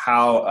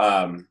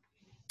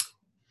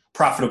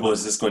profitable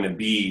is this going to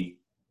be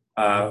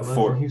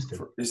for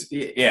Houston?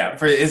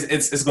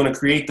 It's going to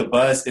create the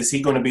buzz. Is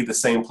he going to be the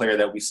same player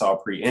that we saw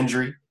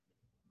pre-injury?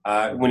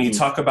 When you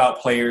talk about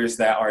players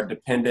that are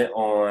dependent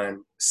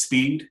on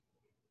speed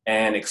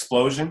and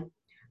explosion,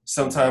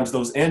 sometimes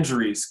those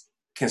injuries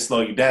can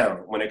slow you down.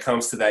 When it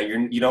comes to that,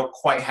 you don't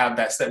quite have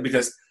that step,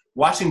 because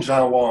watching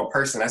John Wall in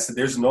person, I said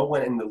there's no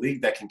one in the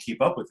league that can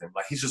keep up with him.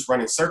 Like, he's just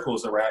running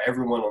circles around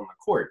everyone on the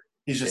court.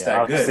 He's just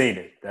that good. I've seen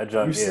it. That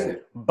jump, seen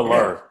it.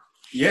 Blur.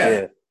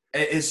 Yeah.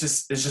 It's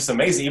just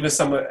amazing. Even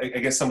some of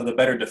the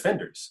better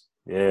defenders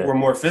were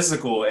more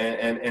physical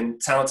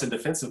and talented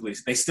defensively.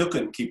 They still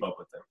couldn't keep up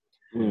with them.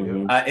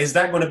 Is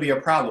that going to be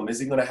a problem? Is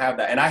he going to have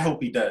that? And I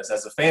hope he does.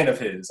 As a fan of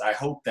his, I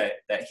hope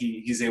that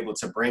he's able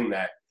to bring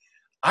that.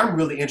 I'm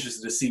really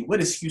interested to see what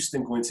is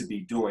Houston going to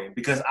be doing,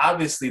 because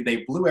obviously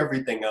they blew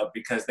everything up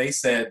because they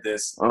said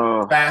this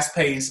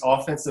fast-paced,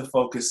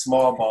 offensive-focused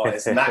small ball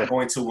is not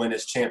going to win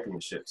us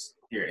championships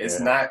here. It's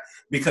not,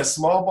 because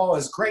small ball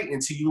is great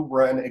until you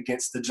run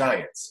against the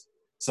Giants.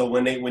 So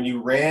when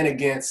you ran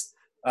against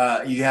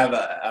you have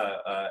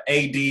a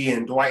AD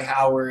and Dwight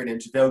Howard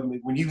and JaVale,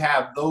 when you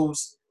have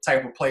those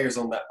type of players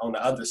on the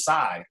other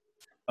side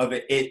of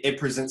it, it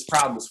presents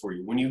problems for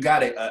you. When you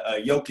got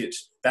a Jokic,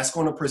 that's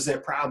going to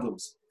present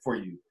problems for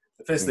you.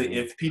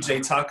 If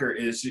PJ Tucker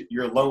is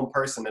your lone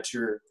person that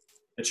you're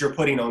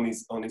putting on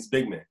these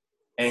big men,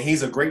 and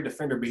he's a great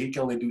defender, but he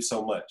can only do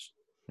so much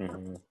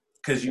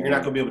because you're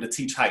not going to be able to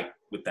teach height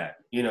with that,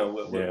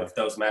 with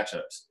those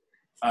matchups.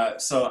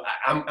 So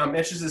I'm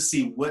interested to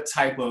see what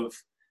type of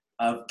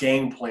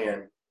game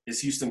plan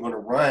is Houston going to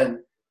run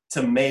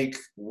to make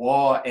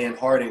Wall and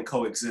Harden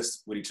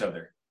coexist with each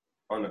other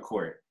on the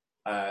court.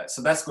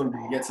 So that's going to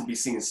be yet to be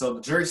seen. So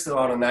the jury's still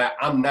out on that.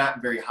 I'm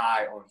not very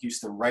high on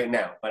Houston right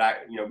now, but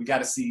we got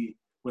to see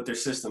what their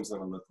system's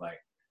going to look like.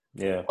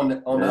 Yeah. On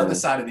the other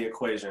side of the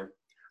equation,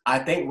 I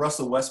think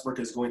Russell Westbrook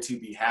is going to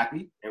be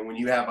happy, and when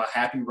you have a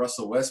happy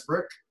Russell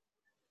Westbrook,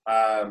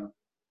 I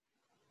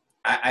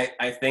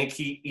think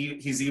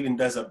he's even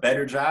does a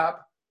better job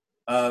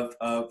of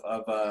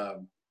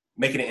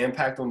making an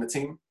impact on the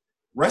team.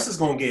 Russ is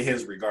going to get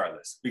his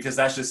regardless, because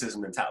that's just his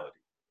mentality.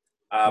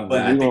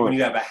 But I think when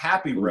you have a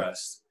happy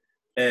Russ,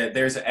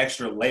 there's an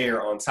extra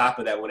layer on top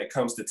of that when it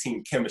comes to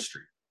team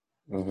chemistry.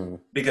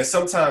 Because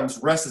sometimes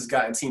Russ has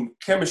gotten team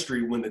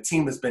chemistry when the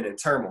team has been in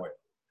turmoil.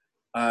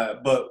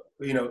 But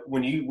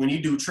when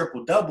you do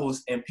triple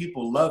doubles and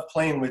people love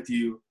playing with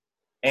you,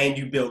 and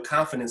you build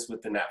confidence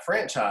within that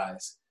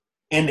franchise,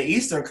 in the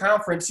Eastern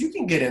Conference, you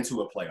can get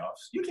into a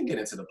playoffs. You can get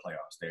into the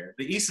playoffs there.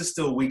 The East is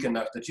still weak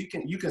enough that you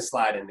can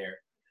slide in there.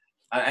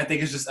 I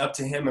think it's just up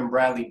to him and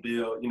Bradley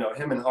Beal. You know,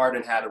 him and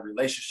Harden had a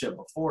relationship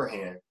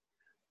beforehand.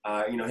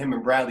 You know, him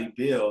and Bradley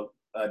Beal,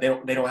 they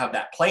don't have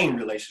that playing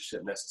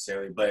relationship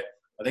necessarily, but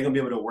are they going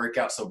to be able to work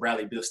out so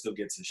Bradley Beal still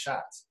gets his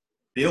shots?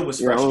 Beal was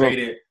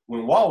frustrated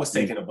when Wall was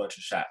taking a bunch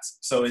of shots.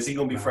 So is he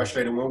going to be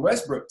frustrated when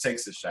Westbrook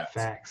takes his shots?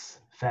 Facts.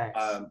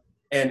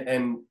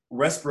 And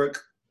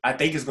Westbrook, I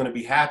think, is going to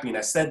be happy, and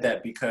I said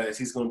that because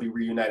he's going to be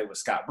reunited with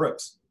Scott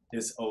Brooks,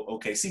 his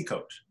OKC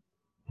coach.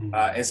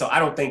 And so I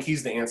don't think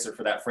he's the answer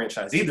for that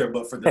franchise either,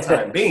 but for the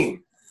time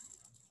being,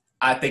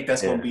 I think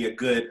that's going to be a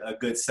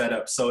good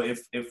setup. So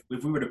if we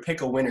were to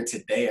pick a winner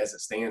today as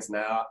it stands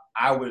now,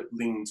 I would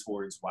lean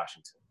towards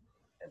Washington.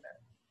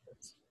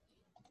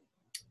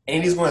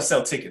 And he's going to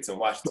sell tickets in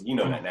Washington. You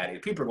know that, Natty.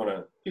 People are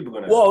going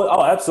to.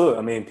 Well, absolutely.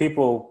 I mean,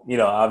 people, you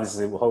know,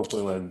 obviously,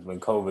 hopefully when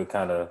COVID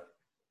kind of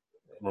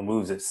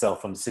removes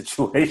itself from the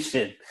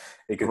situation,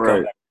 it could come back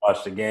and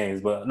watch the games.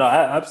 But no,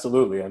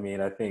 absolutely. I mean,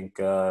 I think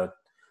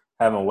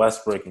having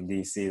Westbrook in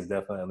DC is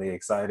definitely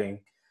exciting.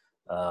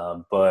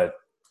 But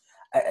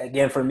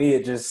again, for me,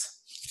 it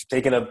just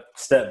taking a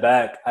step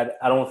back.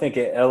 I don't think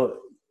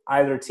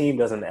either team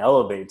doesn't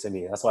elevate to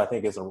me. That's why I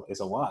think it's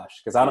a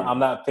wash, because I'm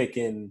not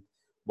picking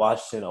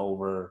Washington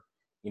over,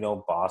 you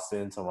know,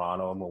 Boston,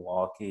 Toronto,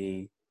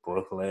 Milwaukee,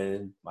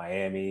 Brooklyn,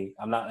 Miami.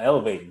 I'm not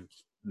elevating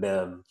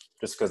them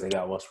just because they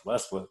got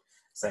Westbrook.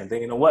 Same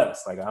thing in the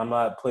West. Like, I'm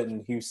not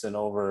putting Houston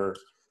over,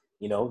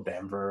 you know,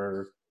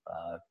 Denver,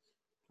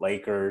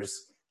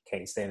 Lakers.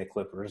 Can't stand the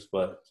Clippers,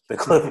 but the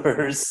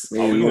Clippers.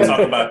 We're going to talk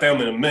about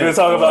them in a minute. We'll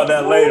talk about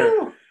that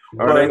later.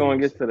 Are they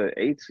going to get to the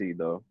 8th seed,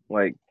 though?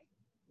 Like,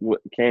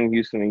 can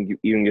Houston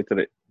even get to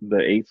the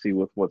 8th seed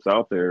with what's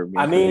out there?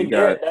 I mean,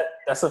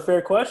 that's a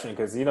fair question,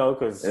 because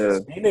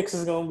Phoenix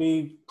is going to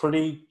be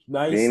pretty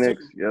nice.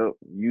 Phoenix, yep.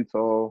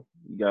 Utah,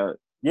 you got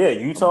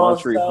Utah, a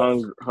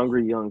bunch of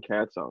hungry young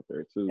cats out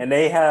there too, and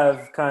they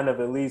have kind of,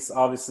 at least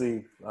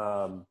obviously,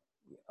 the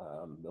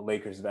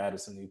Lakers have added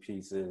some new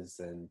pieces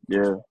and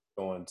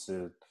going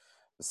to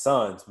the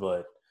Suns,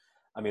 but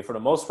I mean, for the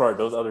most part,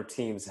 those other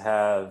teams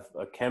have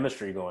a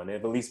chemistry going.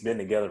 They've at least been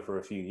together for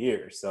a few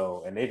years,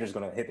 and they're just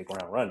going to hit the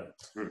ground running.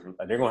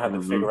 Like, they're going to have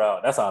to figure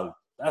out. That's a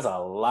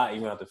lot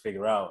you're going to have to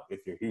figure out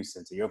if you're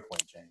Houston, to your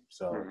point, James.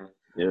 So,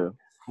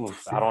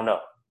 I don't know.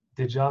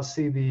 Did y'all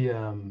see the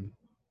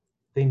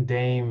I think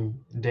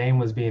Dame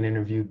was being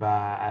interviewed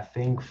by, I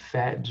think,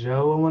 Fat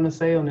Joe, I want to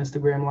say, on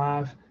Instagram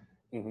Live.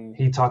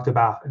 He talked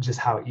about just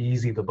how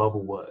easy the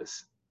bubble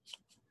was.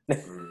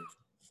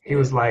 He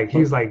was like,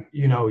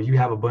 you know, you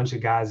have a bunch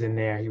of guys in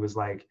there. He was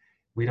like,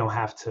 we don't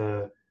have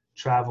to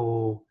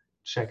travel,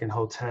 check in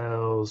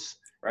hotels,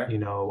 you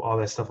know, all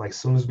that stuff. Like, as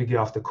soon as we get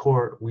off the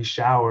court, we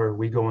shower,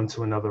 we go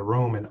into another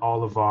room, and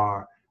all of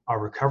our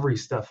recovery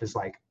stuff is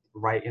like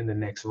right in the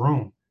next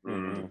room.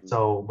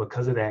 So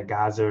because of that,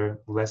 guys are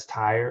less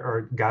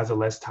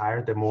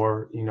tired. They're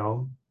more, you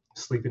know,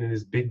 sleeping in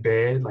this big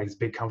bed, like this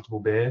big comfortable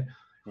bed.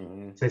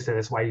 So they said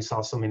that's why you saw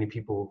so many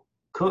people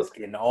cook.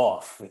 Getting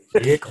off.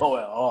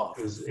 Going off.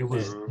 It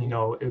was you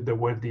know, there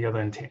were the other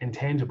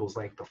intangibles,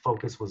 like the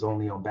focus was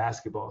only on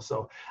basketball.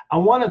 So I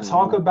want to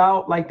talk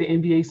about like the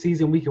NBA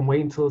season. We can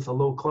wait until it's a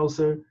little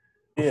closer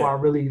before I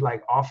really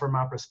like offer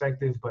my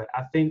perspective. But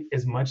I think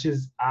as much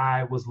as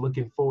I was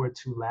looking forward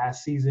to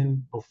last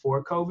season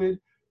before COVID,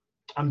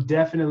 I'm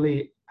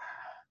definitely,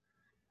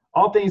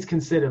 all things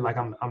considered, like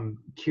I'm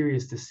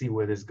curious to see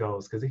where this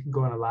goes, because it can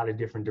go in a lot of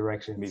different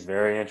directions. It'll be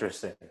very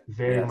interesting.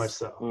 Very much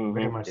so.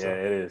 Very much so. Yeah,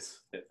 it is.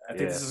 I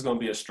think this is going to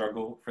be a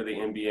struggle for the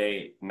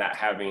NBA, not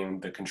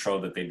having the control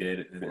that they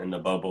did in the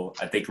bubble.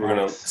 I think we're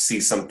going to see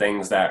some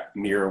things that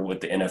mirror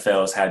what the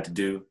NFL has had to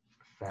do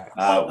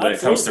when it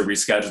comes to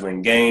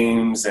rescheduling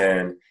games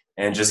and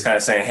just kind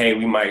of saying, hey,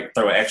 we might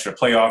throw an extra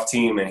playoff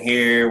team in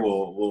here.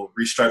 We'll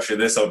restructure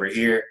this over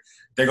here.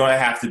 They're going to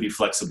have to be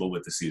flexible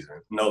with the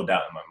season, no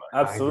doubt in my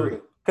mind. Absolutely.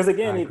 Because,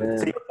 again,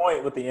 to your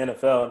point with the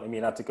NFL, I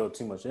mean, not to go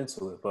too much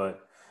into it,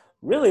 but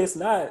really it's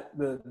not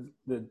the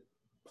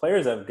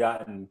players that have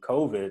gotten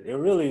COVID. It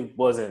really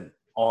wasn't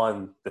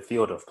on the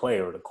field of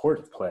play or the court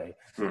of play.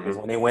 It was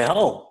when they went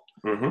home.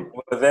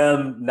 With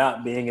them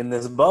not being in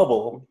this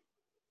bubble,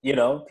 you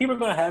know, people are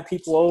going to have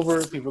people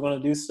over, people are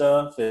going to do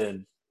stuff,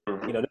 and,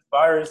 you know, this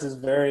virus is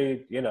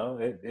very, you know,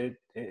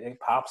 it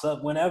pops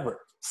up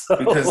whenever. So,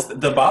 because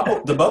the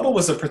bubble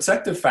was a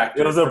protective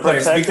factor. It was a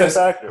protective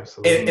factor.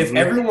 If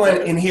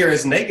everyone in here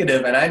is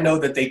negative and I know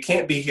that they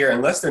can't be here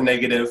unless they're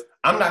negative,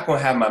 I'm not going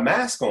to have my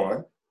mask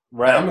on.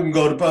 Right. I'm going to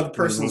go to the other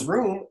person's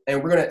room,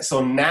 and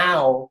so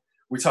now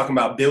we're talking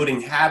about building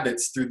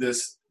habits through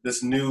this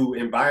new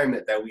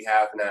environment that we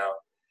have now.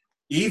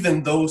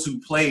 Even those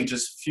who played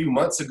just a few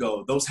months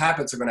ago, those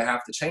habits are going to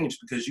have to change,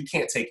 because you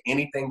can't take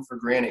anything for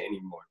granted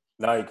anymore.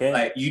 No, you can't.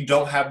 Like, you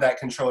don't have that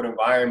controlled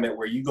environment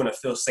where you're going to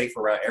feel safe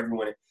around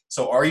everyone.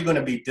 So are you going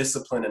to be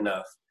disciplined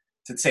enough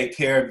to take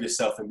care of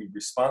yourself and be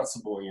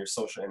responsible in your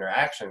social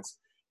interactions?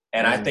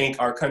 And I think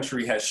our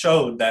country has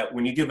showed that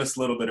when you give us a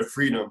little bit of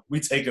freedom, we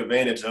take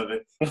advantage of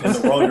it in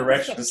the wrong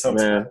direction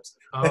sometimes.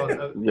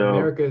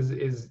 America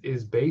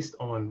is based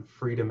on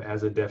freedom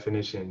as a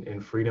definition,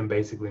 and freedom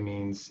basically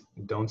means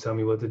don't tell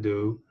me what to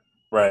do.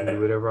 Right. I can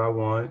do whatever I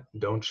want.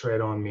 Don't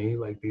tread on me.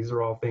 Like, these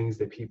are all things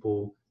that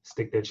people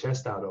stick their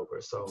chest out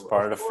over. So it's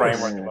part of the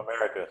framework of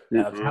America.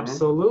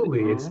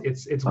 Absolutely.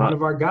 It's one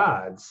of our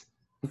gods.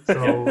 So, you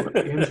know what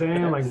I'm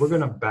saying? Like, we're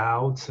going to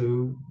bow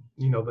to,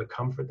 the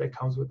comfort that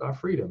comes with our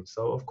freedom.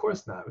 So, of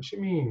course not. What you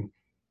mean,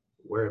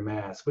 wear a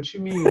mask? What you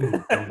mean,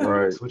 don't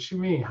do this? What you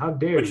mean, how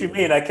dare you? What you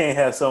mean, I can't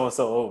have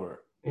so-and-so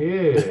over?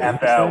 Yeah.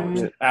 After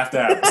hours. After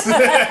hours.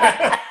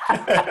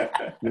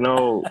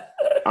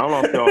 I don't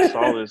know if y'all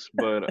saw this,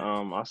 but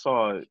I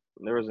saw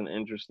there was an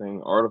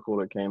interesting article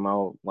that came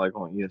out like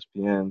on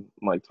ESPN,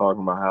 like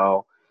talking about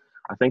how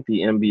I think the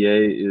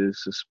NBA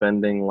is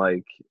suspending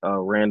like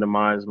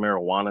randomized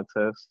marijuana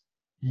tests.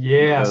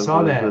 Yeah, I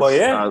saw that.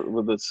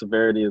 With the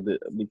severity of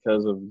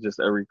because of just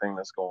everything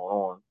that's going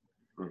on.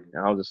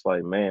 And I was just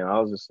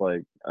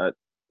like, I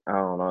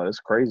don't know, it's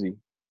crazy.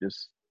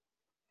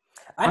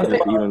 I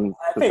think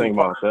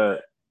about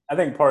that. I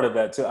think part of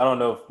that too. I don't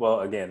know if, well,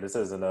 again, this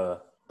isn't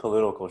a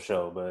political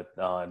show, but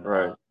on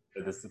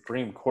the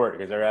Supreme Court,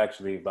 because they're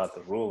actually about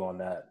to rule on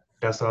that.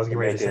 That's what I was getting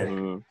ready to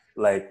say.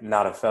 Like,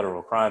 not a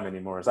federal crime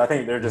anymore. So I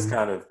think they're just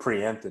kind of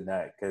preempting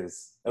that,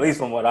 because at least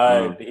from what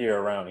I hear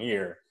around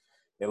here,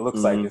 it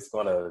looks like it's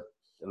gonna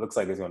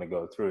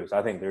go through. So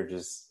I think they're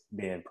just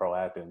being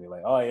proactive and be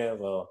like, oh yeah,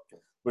 well,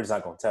 we're just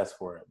not gonna test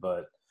for it.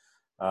 But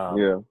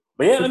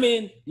But yeah, I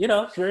mean,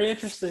 it's very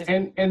interesting.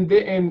 And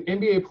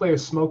NBA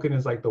players smoking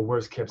is like the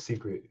worst kept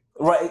secret.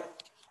 Right.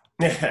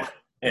 Yeah.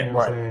 You know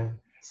what I'm saying?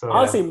 So,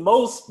 honestly,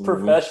 most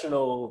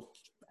professional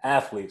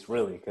athletes,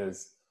 really,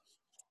 because,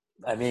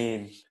 I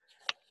mean,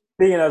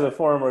 being as a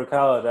former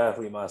college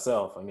athlete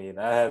myself, I mean,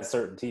 I had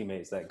certain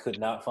teammates that could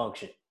not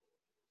function.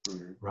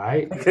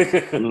 Right.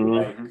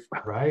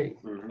 Right.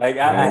 Like,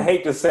 I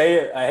hate to say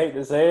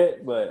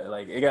it, but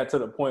like, it got to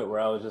the point where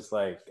I was just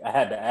like, I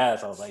had to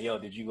ask. I was like, yo,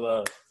 did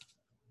you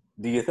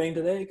do your thing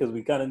today? Because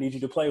we kind of need you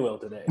to play well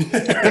today.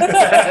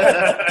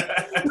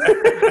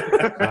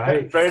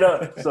 Right. Straight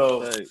up.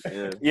 So, it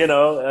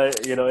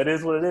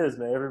is what it is,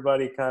 man.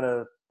 Everybody kind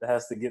of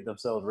has to get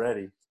themselves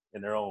ready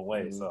in their own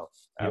way. So,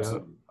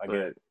 absolutely. I get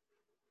it.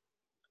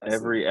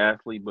 Every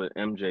athlete but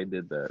MJ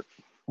did that.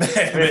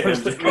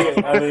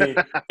 I mean,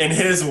 in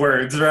his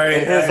words, right?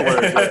 In his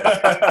words,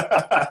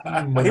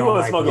 yeah. But he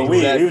wasn't smoking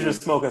weed. He was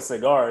just smoking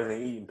cigars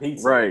and eating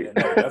pizza. Right.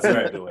 That's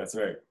right. That's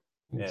right.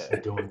 Yeah.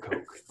 Doing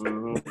coke.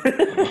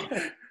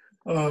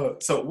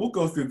 So we'll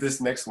go through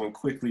this next one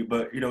quickly,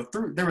 but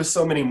there were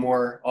so many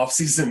more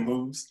offseason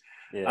moves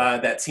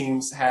that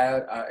teams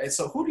had, and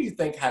so who do you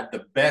think had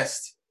the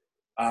best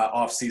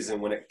offseason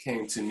when it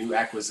came to new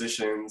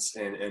acquisitions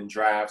and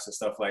drafts and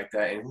stuff like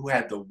that, and who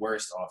had the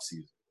worst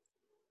offseason?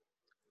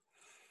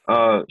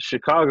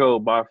 Chicago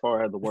by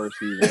far had the worst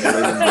season.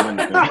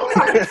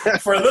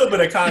 For a little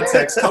bit of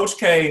context, Coach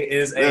K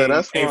is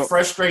a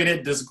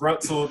frustrated,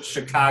 disgruntled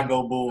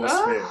Chicago Bulls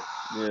fan.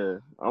 Yeah,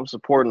 I'm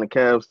supporting the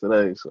Cavs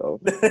today, so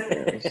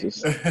it's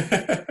just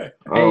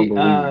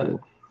unbelievable.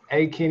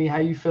 Hey, Kenny, how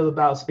you feel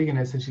about, speaking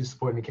of, since you're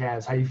supporting the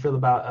Cavs, how you feel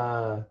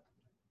about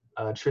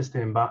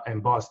Tristan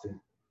and Boston?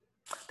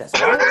 That's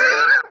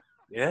right.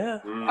 Yeah,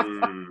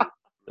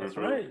 that's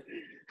right.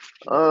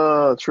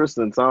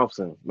 Tristan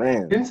Thompson,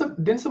 man.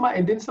 Didn't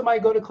somebody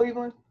go to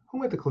Cleveland? Who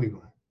went to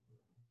Cleveland?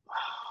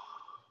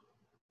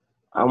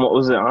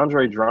 Was it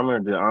Andre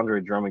Drummond, or did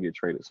Andre Drummond get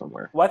traded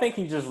somewhere? Well, I think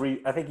he just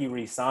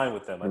re-signed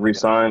with them.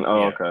 Re-signed?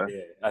 Oh, okay.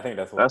 Yeah, I think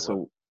that's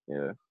what.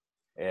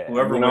 Yeah.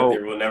 Whoever went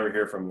there, we'll never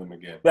hear from them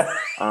again. I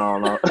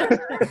don't know.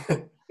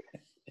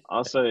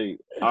 I'll say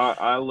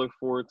I look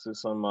forward to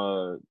some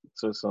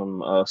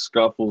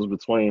scuffles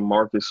between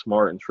Marcus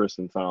Smart and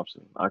Tristan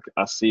Thompson.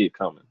 I see it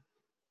coming.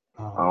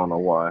 I don't know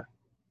why.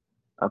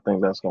 I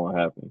think that's going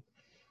to happen.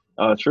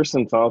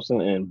 Tristan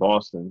Thompson in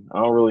Boston.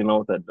 I don't really know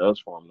what that does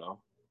for him, though.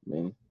 I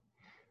mean,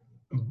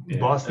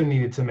 Boston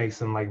needed to make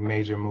some like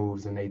major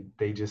moves, and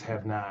they just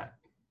have not.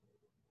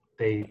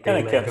 They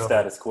kind of kept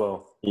status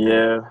quo.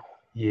 Yeah.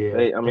 Yeah.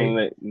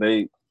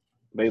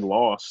 They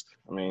lost.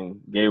 I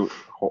mean,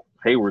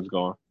 Hayward's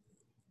gone.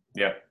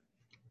 Yeah.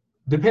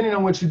 Depending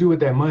on what you do with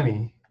that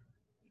money,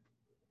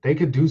 they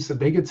could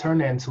turn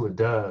that into a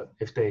dub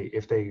if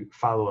they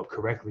follow up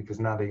correctly, because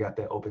now they got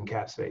that open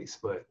cap space.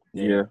 But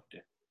yeah,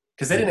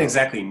 because they didn't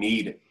exactly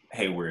need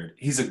Hayward.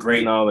 He's a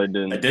great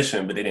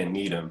addition, but they didn't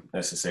need him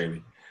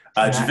necessarily.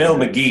 JaVale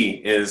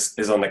McGee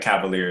is on the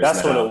Cavaliers.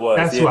 That's what it was.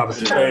 That's what I was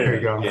saying. There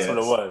you go. That's what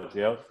it was.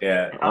 Yep.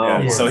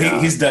 Yeah. So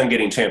he's done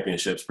getting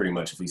championships pretty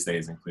much if he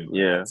stays in Cleveland.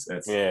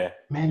 Yeah.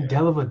 Man,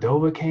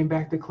 Dellavedova came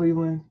back to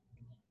Cleveland.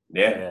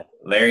 Yeah.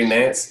 Larry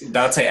Nance.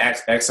 Dante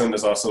Exum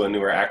is also a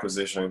newer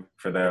acquisition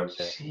for them.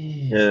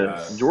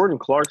 Yeah. Jordan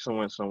Clarkson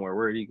went somewhere.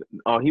 Where did he go?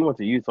 Oh, he went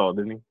to Utah,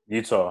 didn't he?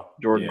 Utah.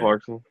 Jordan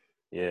Clarkson.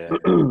 Yeah.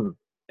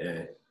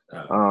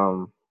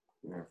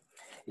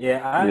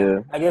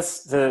 Yeah. I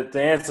guess to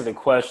answer the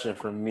question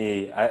for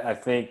me, I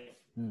think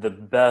the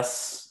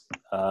best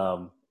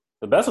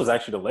the best was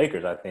actually the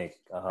Lakers. I think.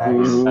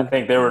 I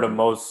think they were the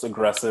most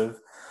aggressive.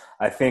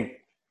 I think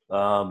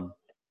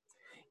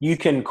you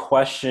can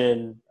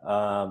question,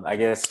 I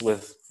guess,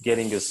 with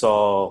getting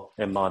Gasol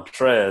and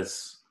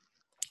Montrez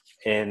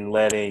and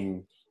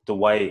letting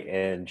Dwight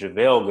and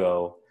JaVale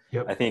go.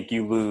 Yep. I think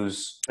you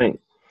lose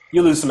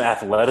some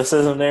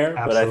athleticism there,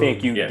 Absolutely. but I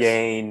think you Yes.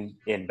 gain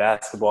in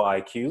basketball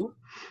IQ.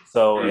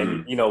 So,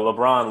 and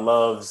LeBron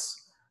loves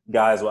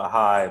guys with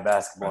high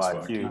basketball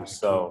IQ.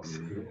 So,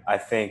 I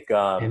think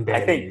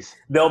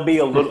they'll be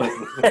a little.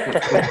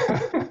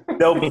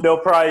 They'll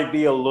probably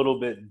be a little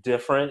bit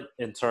different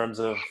in terms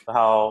of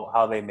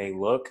how they may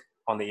look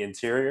on the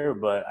interior,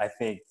 but I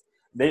think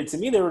to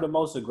me they were the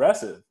most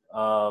aggressive.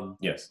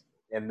 Yes.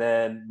 And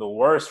then the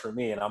worst for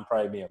me, and I'm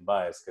probably being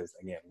biased because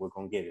again we're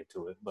gonna get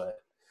into it, but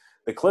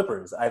the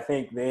Clippers, I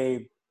think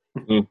they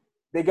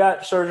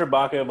got Serge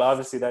Ibaka, but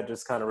obviously that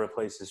just kind of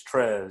replaces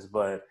Trez,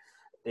 but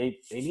they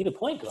need a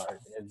point guard,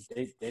 and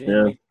they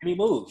didn't make any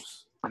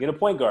moves to get a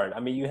point guard.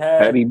 I mean, you had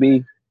Patty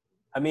B.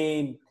 I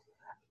mean,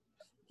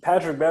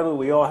 Patrick Beverley,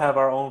 we all have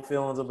our own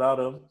feelings about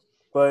him,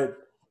 but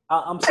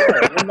I'm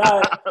sorry, we're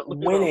not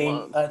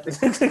winning.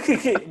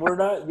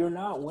 You're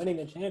not winning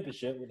a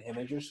championship with him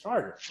as your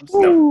starter. I'm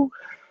sorry.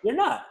 You're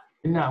not.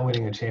 You're not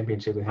winning a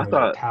championship with him as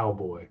your towel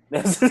boy.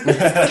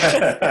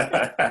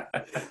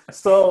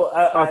 So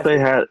I thought they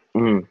had.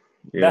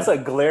 That's a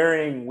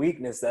glaring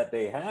weakness that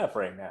they have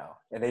right now,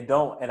 and they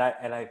don't. And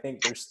I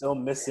think they're still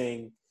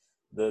missing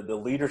the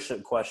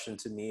leadership question.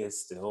 To me,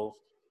 is still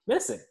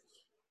missing.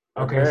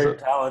 They're very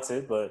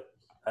talented, but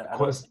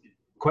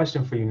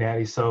question for you,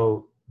 Natty.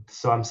 So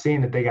I'm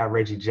seeing that they got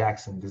Reggie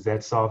Jackson. Does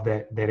that solve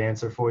that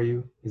answer for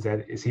you?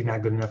 Is he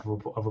not good enough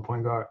of a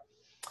point guard?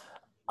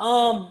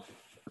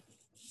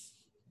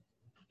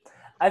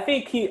 I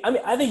think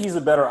he's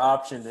a better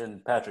option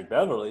than Patrick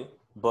Beverley,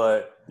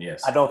 but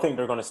I don't think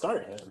they're going to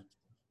start him.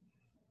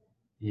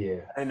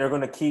 Yeah, and they're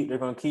going to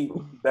keep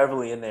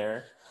Beverley in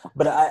there.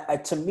 But I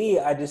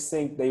just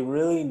think they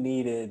really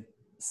needed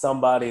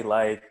somebody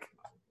like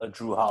a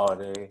Drew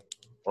Holiday,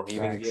 or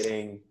even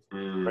getting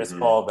Chris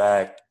Paul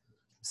back.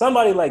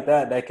 Somebody like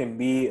that can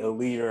be a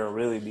leader and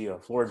really be a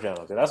floor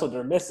general. That's what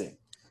they're missing.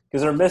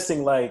 Because they're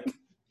missing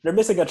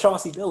a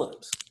Chauncey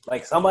Billups,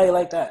 like somebody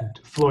like that.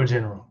 Floor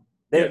general.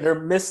 They're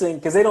missing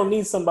because they don't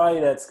need somebody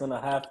that's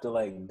gonna have to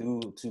like do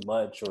too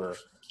much or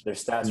their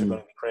stats are gonna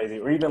be crazy,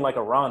 or even like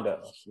a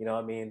Rondo. You know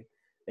what I mean?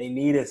 They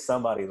needed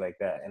somebody like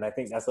that, and I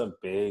think that's a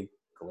big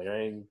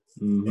glaring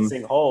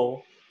missing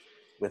hole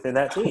within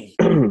that team.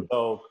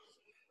 So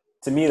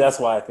to me, that's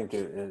why I think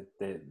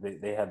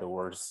they had the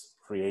worst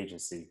free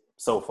agency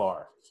so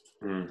far.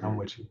 I'm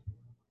with you.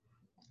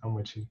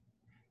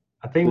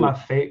 I think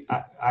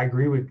I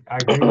agree with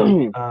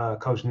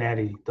Coach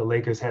Natty. The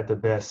Lakers had the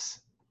best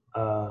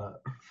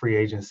free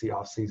agency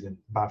offseason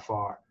by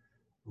far.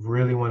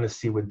 Really want to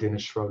see what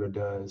Dennis Schroeder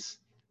does.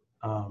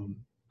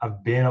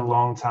 I've been a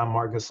long time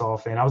Marc Gasol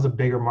fan. I was a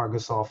bigger Marc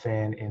Gasol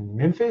fan in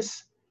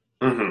Memphis.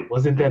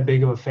 Wasn't that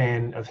big of a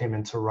fan of him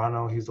in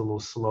Toronto. He's a little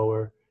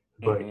slower,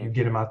 but you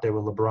get him out there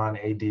with LeBron,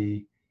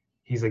 AD.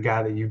 He's a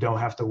guy that you don't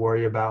have to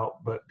worry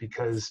about, but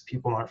because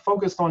people aren't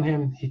focused on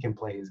him, he can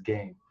play his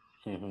game.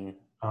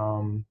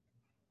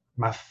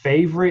 My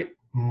favorite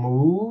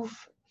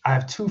move, I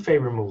have two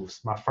favorite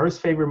moves. My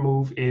first favorite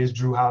move is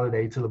Drew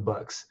Holiday to the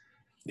Bucks.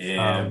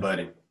 Yeah,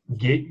 buddy.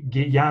 Get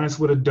Giannis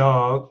with a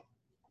dog,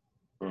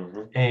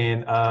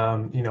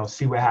 and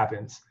see what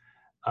happens.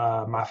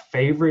 My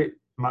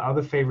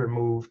other favorite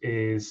move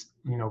is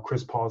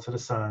Chris Paul to the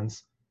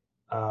Suns.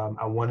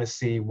 I want to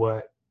see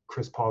what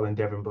Chris Paul and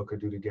Devin Booker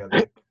do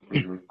together.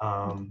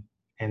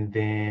 And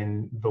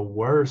then the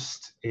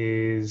worst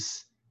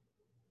is.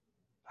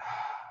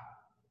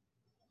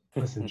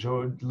 Listen,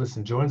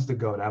 Jordan's the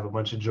GOAT. I have a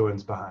bunch of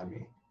Jordans behind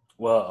me.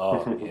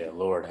 Well,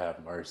 Lord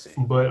have mercy.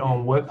 But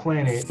on what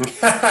planet do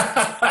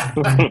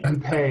you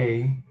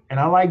pay, and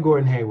I like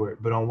Gordon Hayward,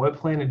 but on what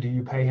planet do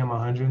you pay him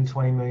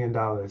 $120 million?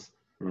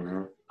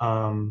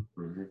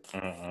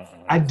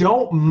 I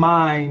don't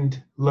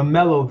mind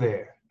LaMelo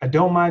there. I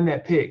don't mind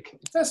that pick.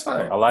 That's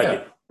fine. I like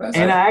it.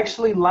 I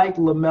actually like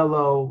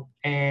LaMelo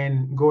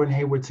and Gordon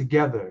Hayward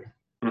together.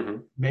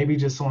 Maybe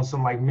just on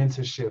some like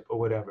mentorship or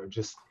whatever,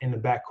 just in the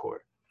backcourt.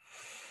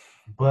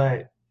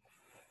 But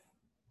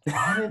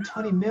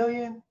 $120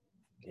 million?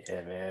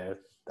 Yeah, man.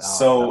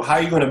 So how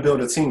are you going to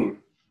build a team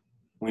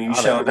when you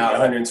shell out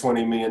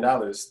 $120 million?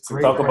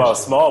 Talk about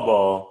small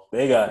ball.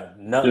 They got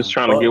nothing. Just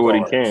trying to get what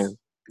he can.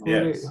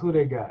 Who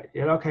they got?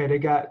 Yeah, okay. They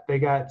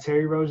got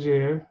Terry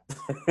Rozier.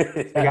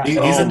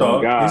 He's a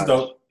dog. He's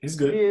dope. He's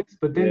good. He is,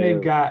 but then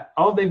they've got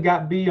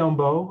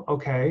Biyombo.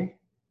 Okay.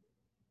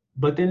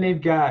 But then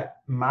they've got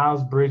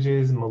Miles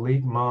Bridges,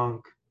 Malik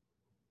Monk,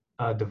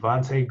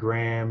 Devontae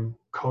Graham,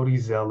 Cody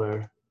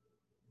Zeller.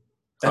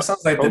 That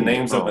sounds like the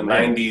names of a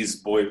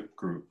 90s boy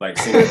group, like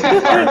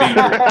R&B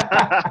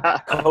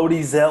group.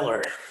 Cody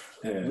Zeller.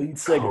 Lead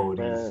singer.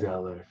 Cody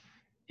Zeller.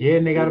 Yeah,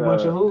 and they got a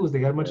bunch of who's. They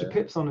got a bunch of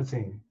pips on the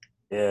team.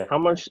 Yeah. How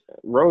much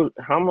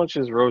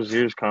is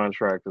Rozier's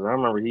contract? Because I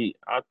remember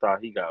I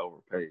thought he got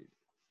overpaid.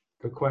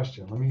 Good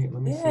question. Let me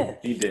see.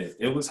 He did.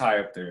 It was high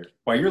up there.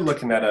 While you're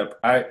looking that up,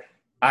 I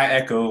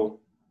echo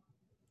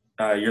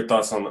your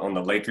thoughts on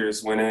the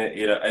Lakers winning it.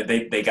 You know,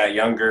 they got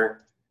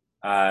younger.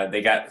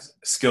 They got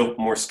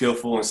more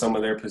skillful in some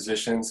of their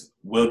positions.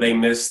 Will they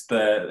miss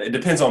it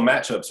depends on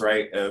matchups,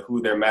 right?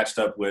 Who they're matched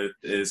up with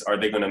are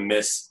they going to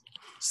miss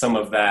some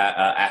of that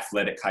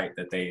athletic height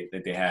that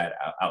they had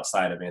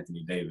outside of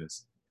Anthony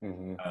Davis?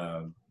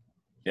 Mm-hmm.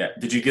 Yeah.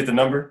 Did you get the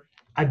number?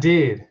 I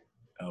did.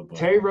 Oh, boy.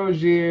 Terry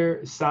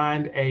Rozier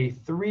signed a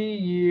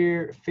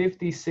 3-year,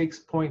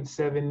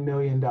 $56.7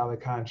 million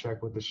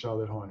contract with the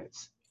Charlotte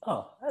Hornets.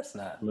 Oh, that's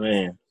not.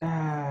 Man.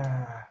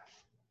 That's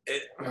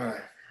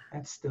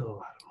still a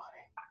lot of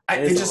money.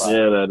 That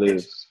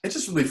is. It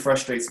just really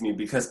frustrates me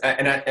because,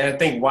 and I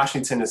think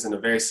Washington is in a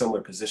very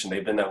similar position.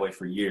 They've been that way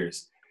for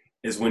years.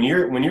 Is when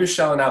you're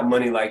shelling out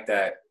money like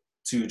that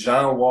to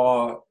John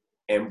Wall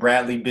and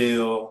Bradley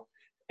Beal,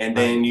 and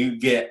then you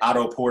get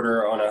Otto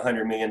Porter on a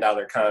 $100 million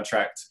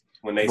contract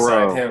when they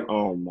signed him.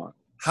 Oh my!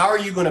 How are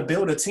you going to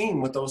build a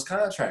team with those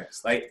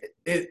contracts? Like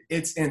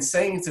it's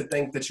insane to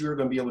think that you're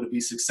going to be able to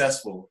be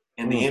successful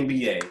in the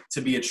NBA,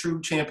 to be a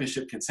true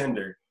championship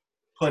contender,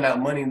 putting out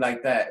money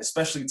like that,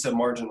 especially to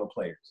marginal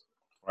players.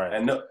 Right.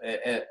 And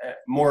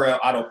more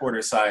Otto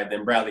Porter's side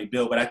than Bradley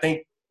Beal, but I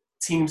think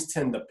teams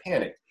tend to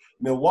panic.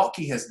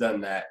 Milwaukee has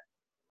done that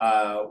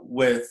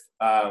with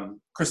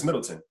Chris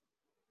Middleton.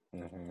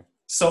 Mm-hmm.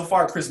 So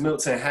far, Chris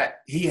Middleton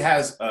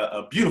has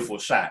a beautiful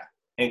shot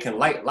and can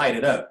light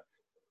it up.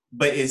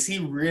 But is he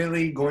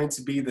really going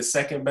to be the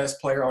second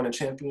best player on a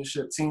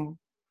championship team?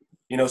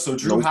 You know, so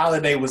Drew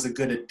Holiday was a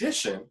good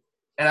addition,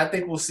 and I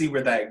think we'll see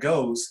where that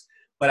goes.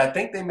 But I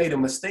think they made a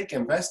mistake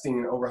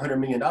investing over $100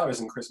 million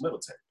in Chris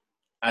Middleton.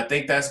 I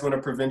think that's going to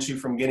prevent you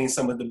from getting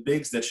some of the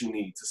bigs that you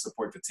need to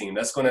support the team.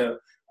 That's going to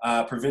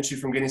prevent you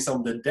from getting some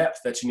of the depth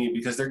that you need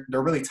because they're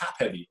really top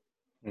heavy.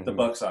 Mm-hmm. The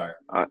Bucks are.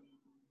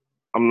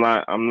 I'm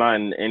not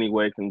in any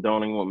way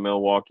condoning what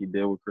Milwaukee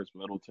did with Chris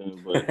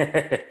Middleton,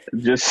 but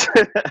just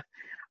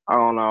I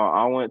don't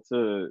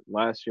know.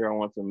 Last year I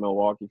went to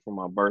Milwaukee for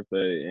my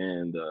birthday,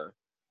 and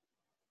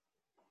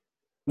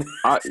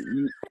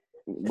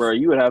bro,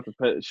 you would have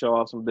to show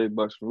off some big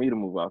bucks for me to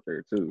move out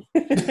there too.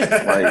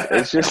 Like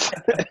it's just,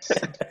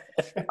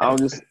 I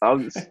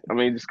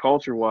mean, just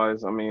culture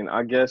wise. I mean,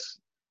 I guess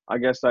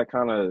that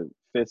kind of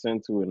fits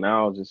into it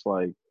now. Just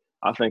like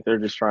I think they're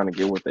just trying to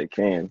get what they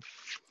can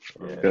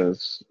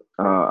because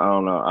I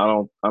don't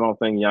know. I don't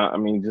think I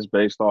mean, just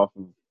based off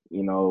of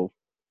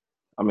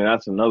I mean,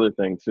 that's another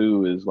thing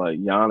too. Is like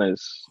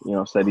Giannis,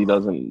 said he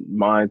doesn't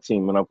mind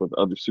teaming up with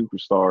other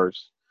superstars.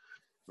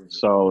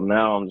 So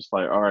now I'm just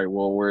like, all right,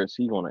 well, where is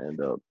he going to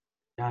end up?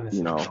 Giannis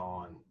is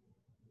gone.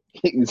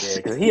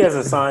 Because he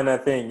hasn't signed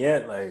that thing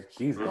yet. Like,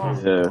 he's gone.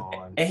 Yeah.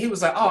 And he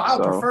was like, oh, I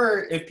would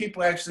prefer if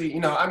people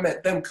actually, I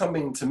met them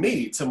coming to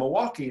me, to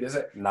Milwaukee.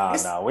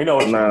 Nah, we know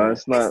what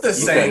it's not. It's the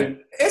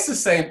same. It's the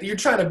same. You're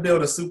trying to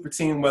build a super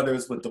team, whether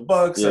it's with the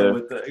Bucks or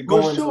with the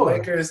to the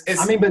Lakers.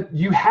 But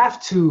you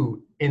have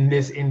to in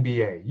this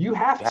NBA. You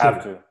have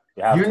to.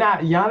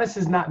 Giannis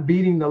is not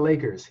beating the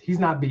Lakers. He's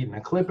not beating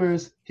the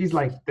Clippers. He's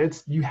like,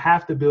 you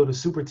have to build a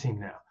super team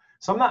now.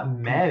 So I'm not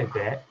mad at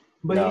that,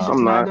 but he's just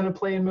not going to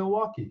play in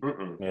Milwaukee.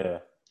 Yeah.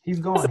 He's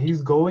gone.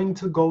 He's going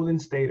to Golden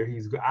State,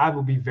 I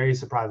will be very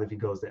surprised if he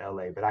goes to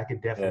LA, but I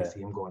could definitely see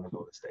him going to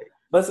Golden State.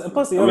 Plus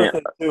the other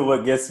thing too,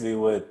 what gets me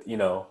with,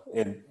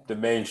 in the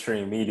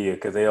mainstream media,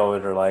 because they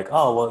always are like,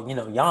 oh, well,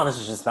 Giannis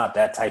is just not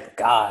that type of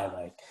guy,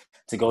 like,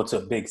 to go to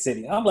a big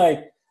city. I'm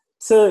like,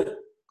 to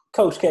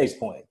Coach K's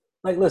point,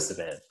 like, listen,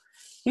 man,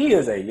 he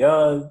is a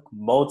young,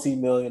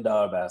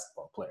 multi-million-dollar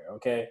basketball player,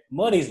 okay?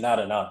 Money's not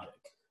an object.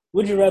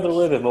 Would you rather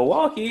live in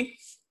Milwaukee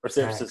or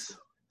San Francisco?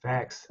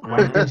 Facts. Why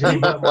do you think Jimmy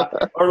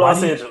Butler, or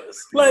Los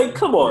Angeles? Like,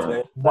 come on,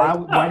 man.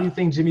 Why do you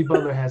think Jimmy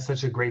Butler has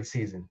such a great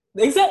season?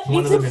 Exactly.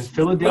 You want to live in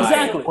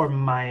Philadelphia or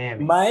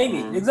Miami?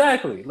 Miami,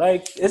 exactly.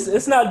 Like,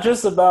 it's not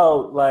just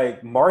about,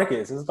 like,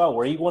 markets. It's about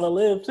where you want to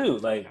live, too.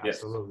 Like,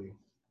 absolutely.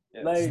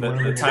 Yeah, like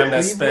the time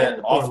that's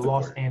spent off the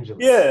Los Angeles.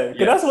 Yeah,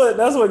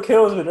 that's what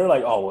kills me. They're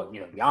like, oh, well,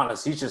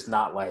 Giannis, he's just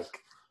not like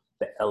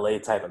the LA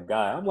type of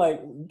guy. I'm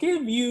like,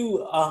 give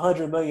you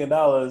 $100 million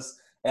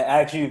and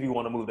ask you if you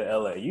want to move to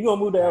LA. You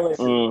gonna move to LA?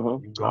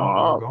 Mm-hmm. You're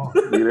gone.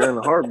 Be there in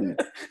a heartbeat.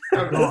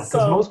 Because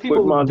most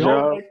people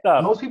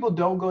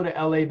don't go to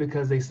LA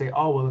because they say,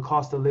 oh, well, the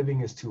cost of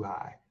living is too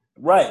high.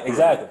 Right.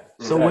 Exactly.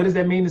 So what does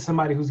that mean to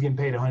somebody who's getting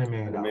paid $100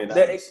 million?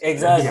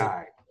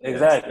 Exactly.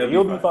 Exactly.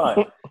 You'll be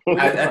fine.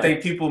 I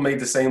think people made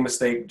the same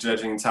mistake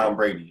judging Tom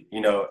Brady.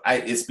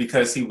 It's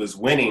because he was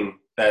winning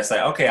that it's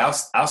like, okay,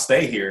 I'll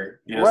stay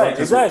here. Right,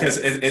 exactly.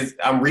 Because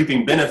I'm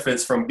reaping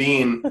benefits from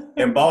being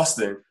in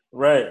Boston.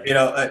 Right.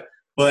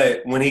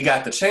 But when he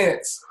got the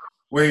chance,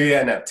 where are you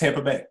at now?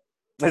 Tampa Bay.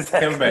 Exactly.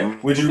 Tampa Bay.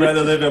 Would you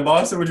rather live in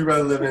Boston or would you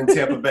rather live in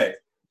Tampa Bay?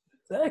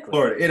 Exactly.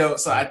 Florida.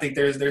 So I think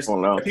there's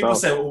people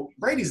say, well,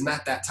 Brady's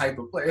not that type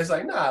of player. It's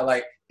like, nah,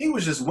 like he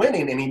was just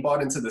winning and he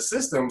bought into the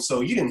system.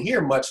 So you didn't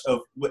hear much of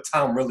what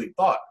Tom really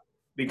thought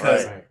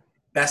because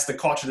that's the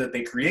culture that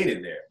they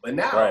created there. But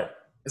now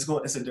it's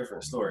a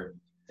different story.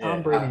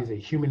 Tom Brady is a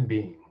human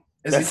being.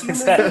 Is he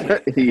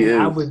human? He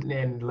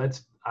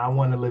is. I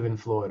want to live in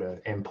Florida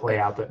and play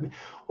out the.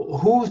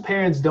 Whose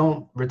parents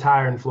don't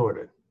retire in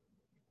Florida?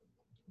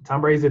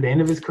 Tom Brady's at the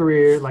end of his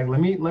career. Like, let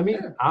me.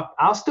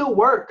 I'll still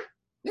work.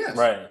 Yes.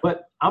 Right.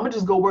 But I'm gonna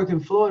just go work in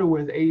Florida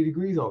where it's 80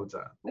 degrees all the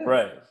time. Yeah.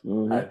 Right.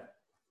 Mhm.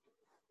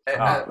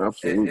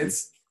 Absolutely.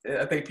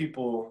 I think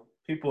people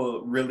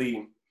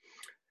really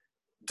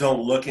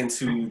don't look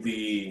into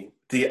the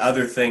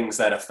other things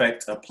that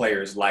affect a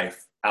player's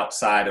life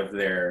outside of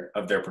their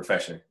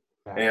profession.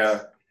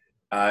 Yeah.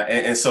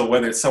 And so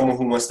whether it's someone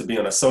who wants to be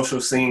on a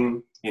social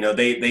scene,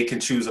 they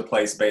can choose a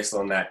place based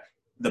on that.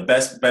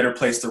 The better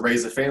place to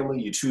raise a family,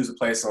 you choose a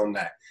place on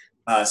that.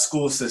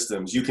 School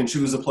systems, you can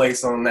choose a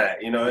place on that.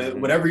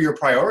 Whatever your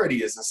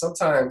priority is. And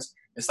sometimes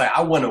it's like,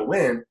 I want to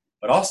win,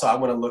 but also I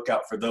want to look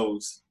out for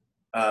those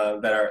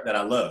that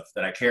I love,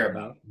 that I care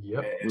about,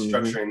 and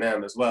structuring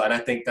them as well. And I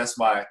think that's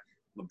why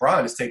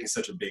LeBron is taking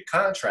such a big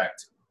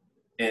contract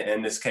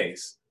in this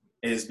case,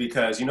 is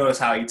because you notice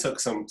how he took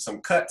some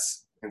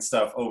cuts and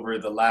stuff over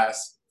the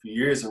last few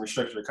years and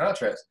restructured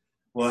contracts.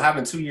 Well,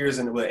 having 2 years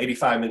and with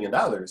 $85 million,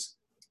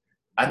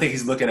 I think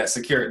he's looking at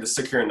securing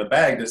the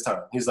bag this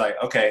time. He's like,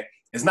 okay,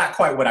 it's not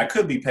quite what I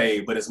could be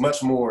paid, but it's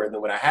much more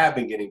than what I have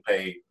been getting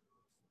paid.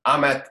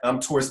 I'm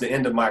towards the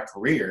end of my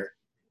career,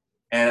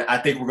 and I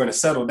think we're going to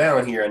settle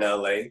down here in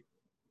LA.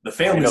 The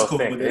family's cool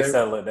with it.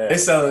 They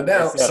settle it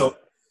down. So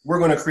we're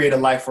going to create a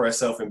life for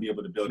ourselves and be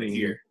able to build it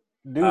here.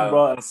 Dude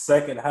bought a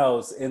second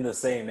house in the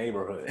same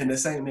neighborhood.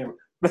 Does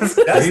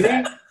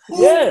that?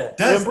 Yeah,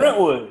 in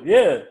Brentwood.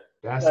 Yeah.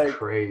 That's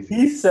crazy.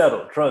 He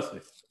settled. Trust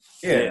me.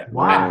 Yeah.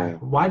 Why?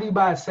 Why do you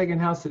buy a second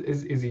house?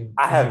 Is he?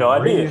 I have no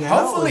idea.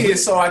 Hopefully,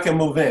 it's so I can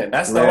move in.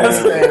 That's the only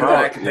thing that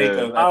I can think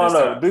of. I don't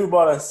know. Dude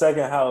bought a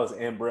second house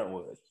in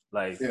Brentwood.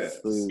 Like,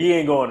 he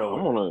ain't going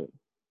nowhere.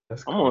 I'm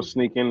gonna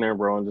sneak in there,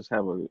 bro, and just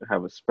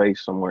have a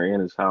space somewhere in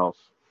his house.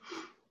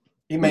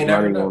 He may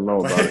never know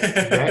about it.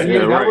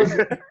 That was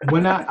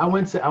when I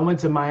went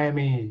to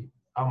Miami.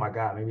 Oh my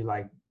God, maybe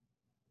like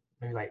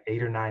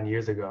 8 or 9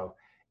 years ago.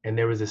 And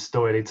there was this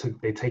story.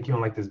 They take you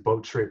on like this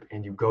boat trip,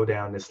 and you go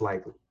down this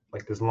like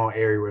this long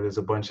area where there's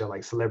a bunch of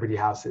like celebrity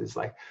houses.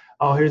 Like,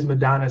 oh, here's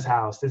Madonna's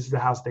house. This is the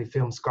house they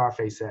filmed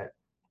Scarface at.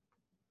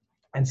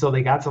 And so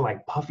they got to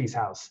like Puffy's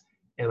house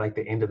at like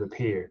the end of the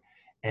pier,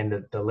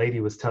 and the lady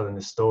was telling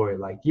the story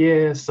like,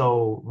 yeah,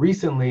 so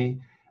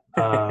recently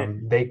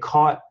they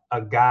caught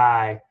a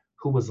guy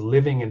who was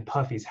living in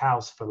Puffy's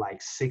house for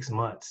like 6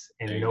 months,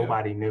 and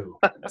nobody knew.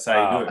 That's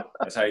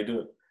how you do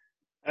it.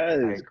 That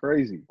is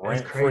crazy.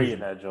 Rent free in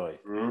that joint.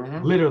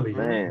 Mm-hmm. Literally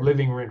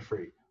living rent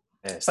free.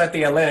 It's like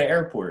the Atlanta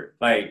airport.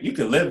 Like, you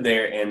could live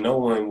there and no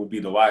one will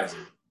be the wiser.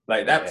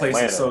 Like, that place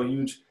is so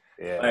huge.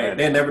 Yeah, like,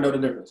 they never know the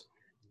difference.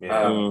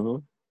 Yeah.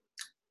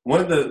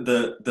 One of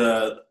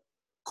the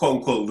quote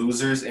unquote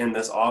losers in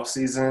this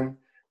offseason,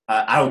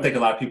 I don't think a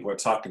lot of people are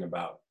talking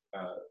about.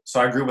 So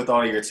I agree with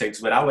all your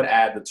takes, but I would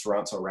add the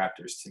Toronto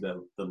Raptors to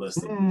the list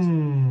of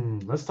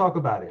these. Let's talk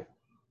about it.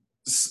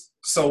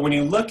 So when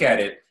you look at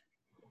it,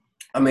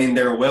 I mean,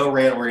 they're a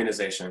well-ran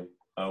organization,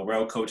 a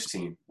well-coached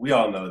team. We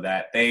all know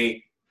that.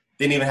 They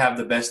didn't even have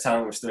the best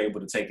talent. We're still able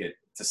to take it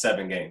to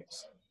 7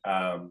 games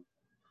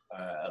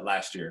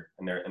last year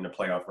in the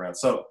playoff round.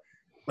 So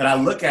when I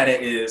look at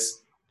it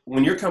is,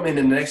 when you're coming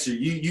in the next year,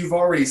 you've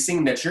already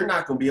seen that you're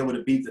not going to be able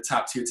to beat the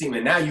top-tier team.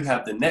 And now you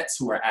have the Nets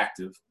who are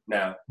active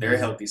now. They're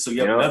healthy. So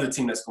you have another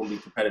team that's going to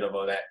be competitive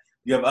on that.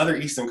 You have other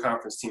Eastern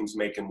Conference teams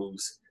making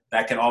moves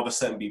that can all of a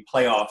sudden be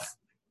playoff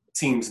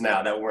teams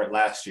now that weren't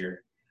last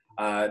year.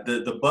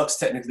 The Bucks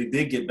technically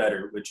did get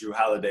better with Drew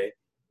Holiday.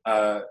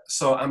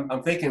 So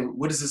I'm thinking,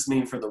 what does this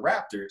mean for the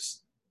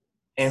Raptors?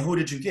 And who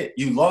did you get?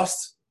 You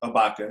lost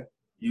Ibaka.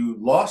 You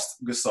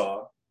lost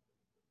Gasol.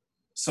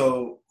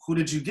 So who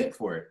did you get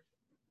for it?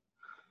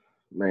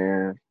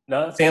 Man.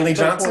 Stanley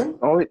Johnson?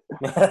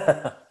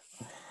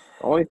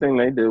 Only thing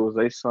they did was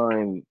they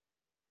signed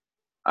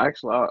 –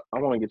 actually, I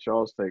want to get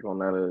y'all's take on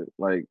that.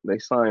 Like, they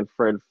signed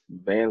Fred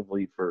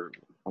VanVleet for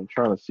 – I'm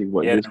trying to see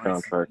what his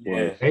contract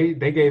was. They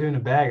gave him the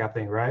bag, I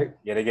think, right?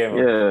 Yeah, they gave him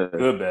a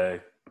good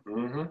bag.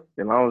 Mm-hmm.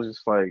 And I was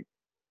just like,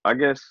 I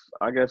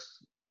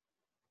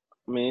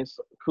mean, it's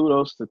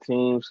kudos to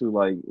teams who,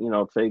 like,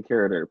 take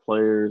care of their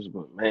players.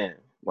 But, man,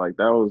 like,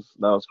 that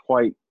was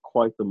quite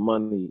the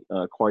money,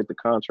 quite the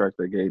contract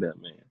they gave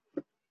that man.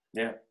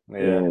 Yeah.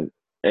 And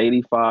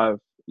 $85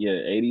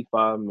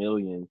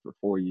 million for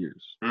 4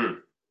 years.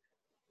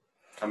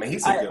 I mean,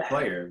 he's a good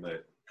player,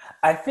 but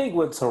I think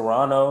with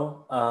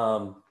Toronto,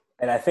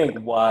 and I think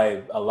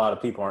why a lot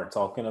of people aren't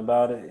talking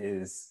about it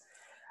is,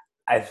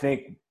 I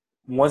think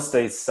once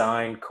they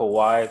signed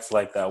Kawhi, it's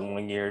like that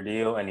 1-year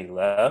deal, and he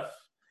left.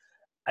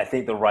 I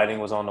think the writing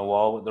was on the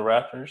wall with the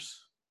Raptors.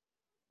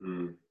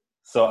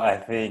 So I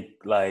think,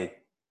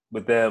 like,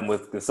 with them,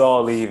 with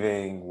Gasol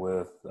leaving,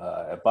 with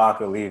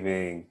Ibaka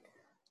leaving,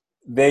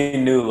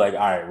 they knew, like, all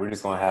right, we're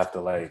just gonna have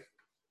to, like,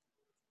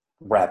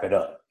 wrap it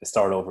up and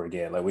start over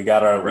again. Like, we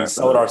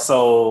sold our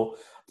soul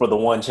for the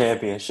one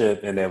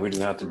championship, and then we're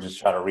gonna have to just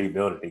try to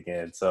rebuild it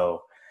again.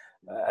 So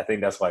I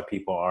think that's why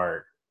people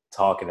aren't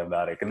talking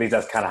about it. At least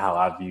that's kind of how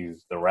I view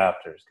the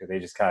Raptors, because they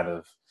just kind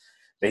of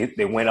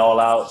they went all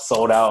out,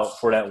 sold out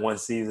for that one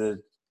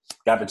season,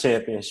 got the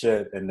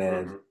championship, and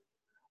then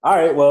all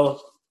right,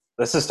 well,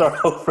 let's just start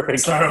over again.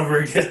 Start over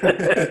again.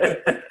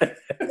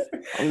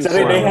 So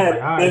they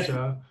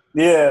had,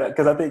 yeah,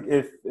 because I think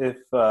if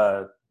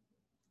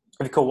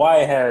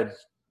Kawhi had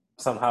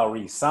somehow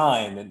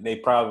re-signed, then they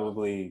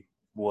probably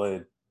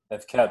would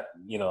have kept,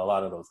 a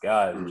lot of those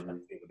guys and trying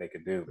to see what they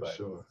could do. But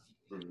sure.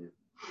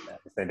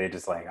 They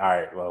just like, all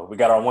right, well, we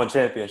got our one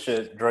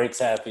championship. Drake's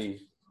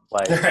happy.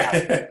 Like,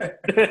 right.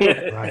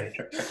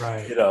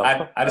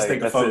 I just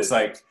think of folks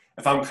like,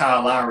 if I'm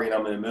Kyle Lowry and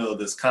I'm in the middle of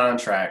this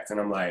contract and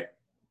I'm like,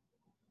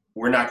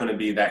 we're not going to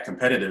be that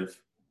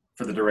competitive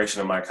for the duration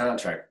of my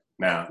contract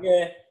now.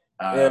 Yeah.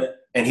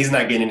 And he's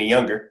not getting any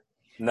younger.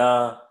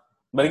 Nah.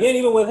 But again,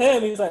 even with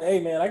him, he's like, hey,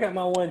 man, I got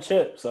my one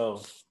chip.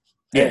 So,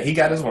 yeah, he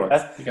got his one.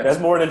 That's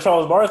more than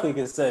Charles Barkley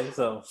can say.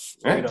 So,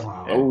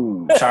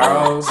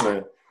 Charles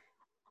and,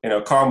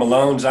 Karl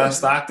Malone, John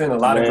Stockton, a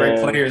lot of great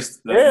players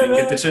that didn't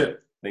get the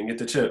chip. They can get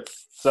the chip.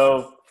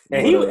 So,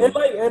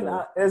 and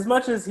as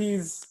much as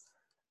he's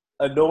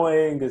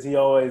annoying because he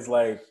always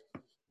like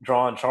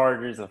drawing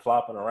charges and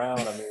flopping around.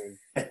 I mean,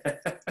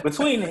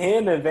 between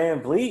him and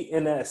Van Vliet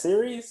in that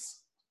series,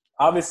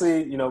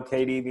 obviously,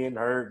 KD being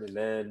hurt and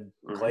then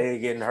Clay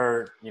getting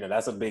hurt,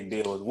 that's a big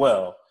deal as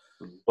well.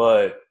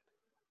 But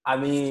I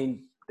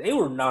mean, they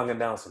were knocking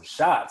down some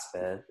shots,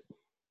 man.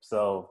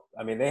 So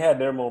I mean, they had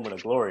their moment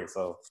of glory.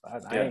 So I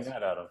ain't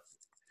mad at them.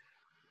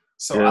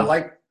 So I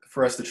like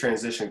for us to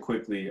transition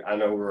quickly. I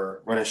know we're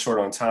running short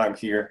on time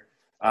here.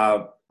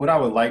 What I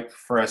would like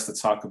for us to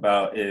talk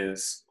about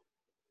is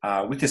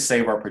we could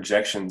save our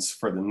projections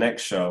for the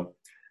next show.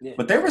 Yeah.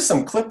 But there was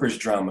some Clippers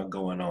drama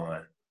going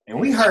on. And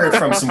we heard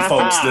from some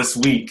folks this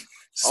week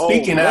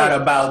speaking out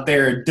about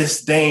their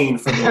disdain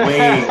for the way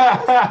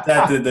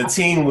that the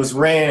team was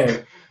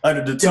ran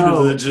under the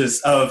tutelage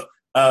of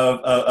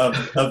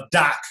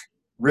Doc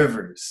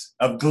Rivers,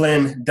 of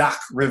Glenn Doc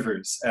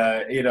Rivers,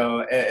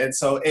 and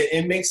so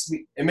it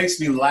makes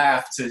me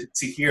laugh to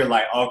hear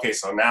like, okay,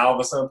 so now all of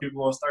a sudden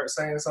people will start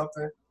saying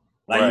something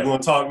like, you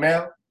gonna talk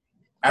now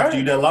after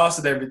you done lost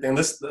and everything.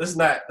 Let's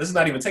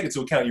not even take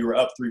into account you were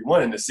up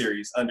 3-1 in the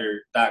series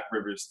under Doc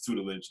Rivers'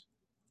 tutelage,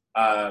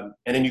 and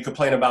then you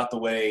complain about the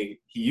way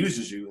he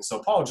uses you. And so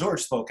Paul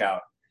George spoke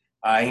out,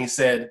 and he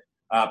said,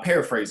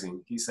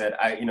 paraphrasing, he said,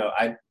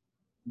 I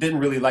didn't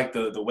really like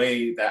the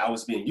way that I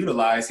was being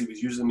utilized. He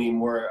was using me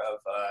more of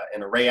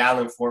in a Ray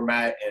Allen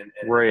format and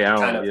Ray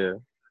Allen,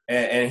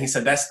 and he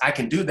said I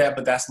can do that,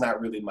 but that's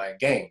not really my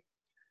game.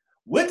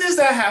 What does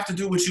that have to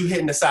do with you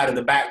hitting the side of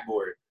the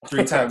backboard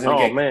 3 times in a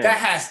game? Man. That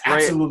has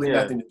absolutely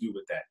nothing to do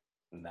with that.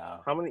 No.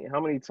 How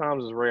many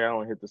times has Ray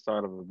Allen hit the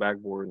side of the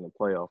backboard in the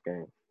playoff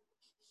game?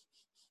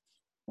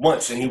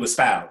 Once, and he was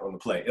fouled on the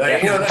play.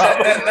 Like,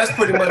 that's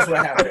pretty much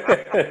what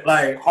happened.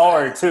 Like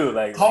hard too,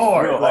 like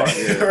hard, real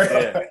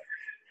hard.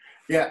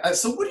 Yeah.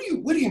 So what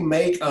do you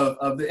make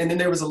of the, and then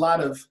there was a lot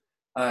of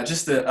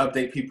just to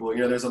update people.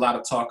 There's a lot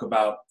of talk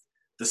about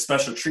the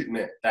special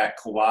treatment that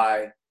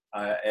Kawhi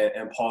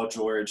and Paul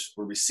George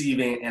were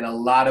receiving, and a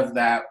lot of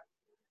that,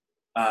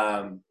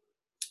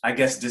 I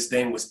guess,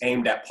 disdain was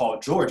aimed at Paul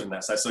George on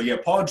that side. So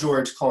Paul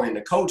George calling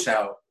the coach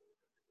out,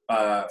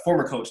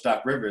 former coach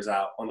Doc Rivers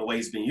out on the way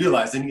he's being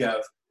utilized. Then you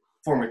have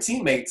former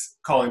teammates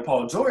calling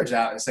Paul George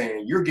out and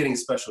saying you're getting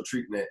special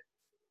treatment,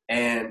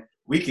 and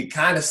we could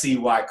kind of see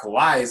why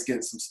Kawhi is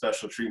getting some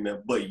special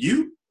treatment, but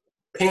you,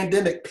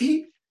 Pandemic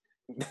P,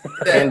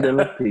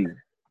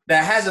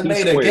 that hasn't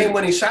made a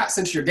game-winning shot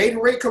since your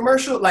Gatorade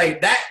commercial,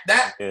 like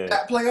that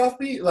playoff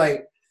beat,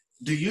 like,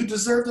 do you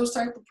deserve those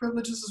type of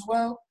privileges as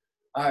well?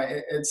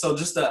 And so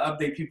just to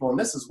update people on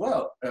this as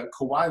well,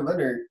 Kawhi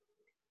Leonard,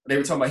 they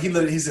were talking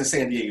about he's in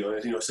San Diego,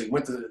 so he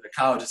went to the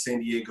college in San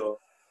Diego.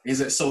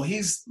 So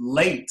he's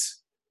late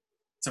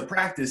to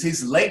practice.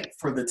 He's late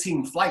for the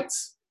team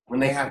flights when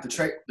they have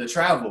to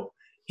travel.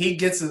 He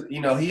gets,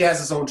 he has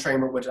his own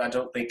trainer, which I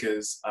don't think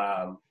is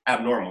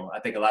abnormal. I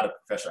think a lot of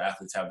professional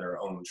athletes have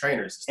their own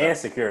trainers and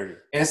security.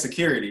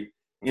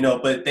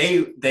 But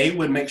they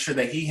would make sure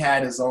that he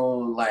had his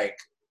own like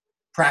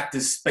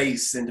practice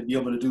space and to be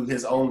able to do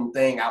his own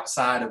thing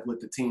outside of what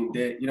the team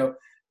did.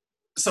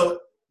 So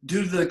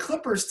do the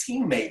Clippers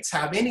teammates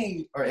have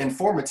any, and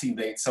former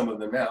teammates, some of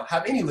them now,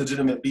 have any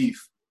legitimate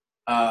beef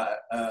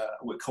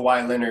with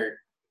Kawhi Leonard,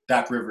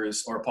 Doc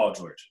Rivers, or Paul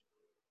George?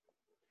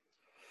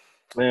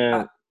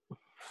 Man,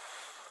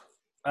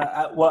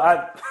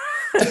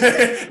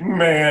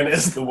 man,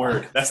 is the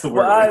word. That's the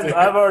word. Well,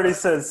 I've already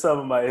said some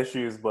of my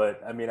issues,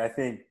 but I mean, I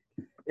think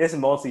it's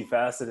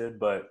multifaceted.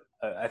 But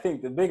I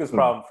think the biggest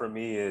problem for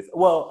me is,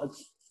 let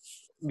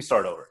me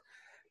start over.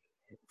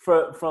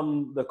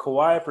 From the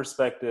Kawhi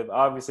perspective,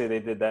 obviously they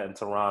did that in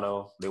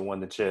Toronto. They won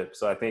the chip.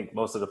 So I think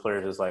most of the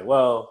players is like,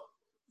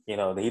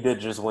 he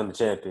did just win the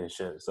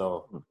championship.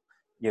 So,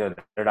 they're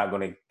not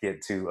going to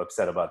get too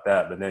upset about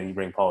that. But then you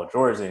bring Paul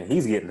George in,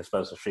 he's getting the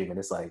special treatment.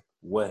 It's like,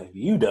 what have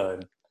you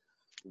done?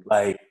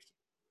 Like,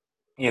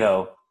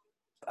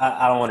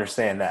 I don't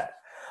understand that.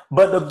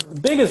 But the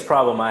biggest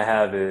problem I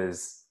have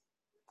is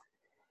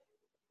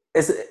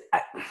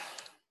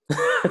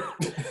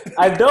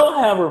I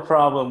don't have a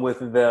problem with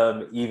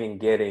them even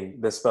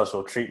getting the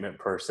special treatment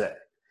per se.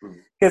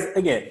 Because,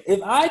 again,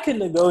 if I can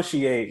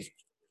negotiate,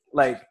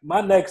 like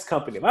my next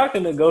company, if I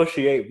can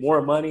negotiate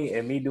more money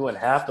and me doing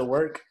half the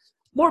work,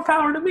 more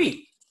power to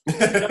me.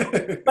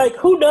 Like,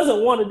 who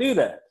doesn't want to do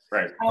that?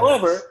 Right.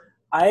 However,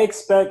 I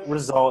expect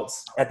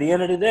results at the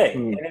end of the day.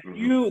 And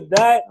if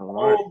that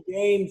whole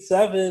game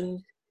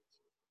 7,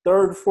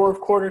 third, fourth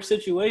quarter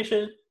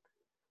situation,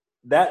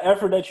 that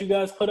effort that you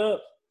guys put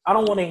up, I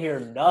don't want to hear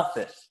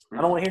nothing.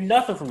 I don't want to hear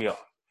nothing from y'all.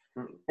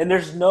 And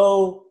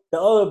the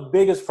other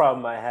biggest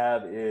problem I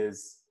have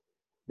is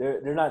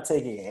they're not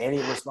taking any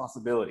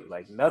responsibility.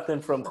 Like,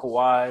 nothing from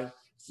Kawhi,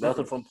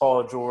 nothing from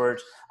Paul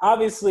George.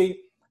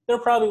 Obviously, there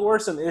probably were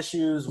some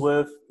issues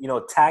with,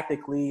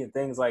 tactically and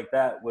things like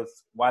that with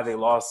why they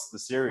lost the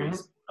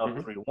series up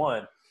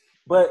 3-1.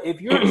 But if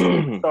you're a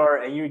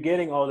superstar and you're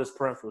getting all this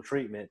parental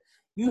treatment,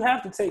 you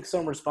have to take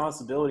some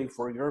responsibility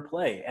for your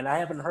play. And I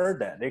haven't heard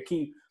that. They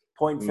keep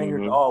pointing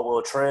fingers,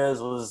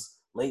 Trez was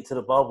late to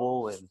the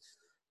bubble, and,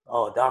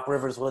 Doc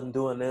Rivers wasn't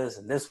doing this,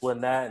 and this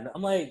wasn't that. And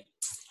I'm like,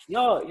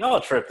 y'all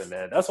tripping,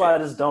 man. That's why I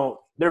just don't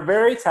 – they're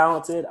very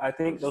talented. I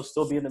think they'll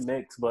still be in the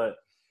mix, but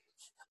 –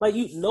 like,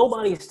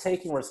 nobody's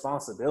taking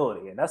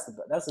responsibility, and that's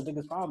the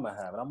biggest problem I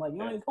have. And I'm like,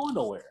 you ain't going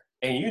nowhere.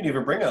 And you didn't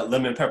even bring up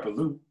Lemon Pepper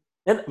Lou,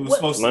 who's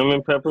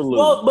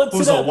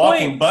who's a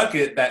walking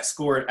bucket that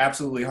scored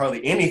absolutely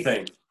hardly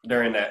anything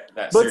during that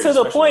series. But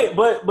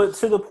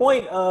to the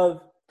point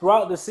of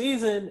throughout the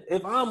season,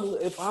 if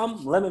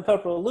I'm Lemon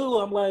Pepper Lou,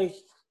 I'm like,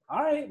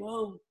 all right,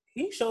 well,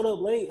 he showed up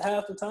late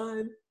half the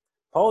time.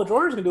 Paul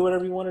George can do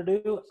whatever you want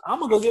to do. I'm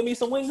going to go get me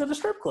some wings at the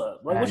strip club.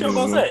 Like, what y'all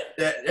going to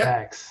say?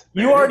 Facts.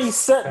 You already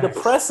set the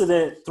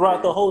precedent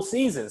throughout the whole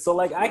season. So,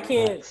 like, I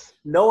can't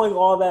 – knowing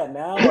all that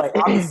now, like,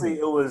 obviously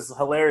it was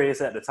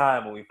hilarious at the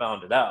time when we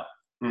found it out,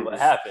 what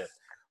happened.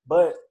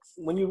 But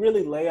when you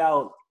really lay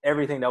out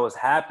everything that was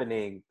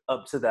happening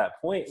up to that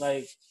point,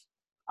 like,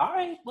 all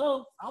right,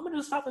 well, I'm going to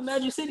just stop in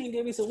Magic City and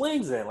get me some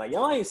wings then. Like,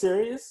 y'all ain't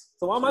serious.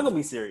 So why am I going to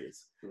be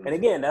serious? And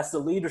again, that's the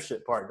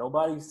leadership part.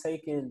 Nobody's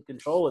taking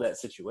control of that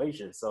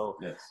situation. So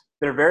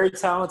they're very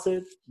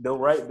talented.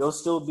 They'll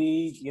still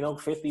be,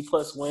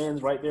 50-plus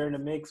wins right there in the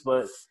mix.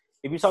 But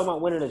if you're talking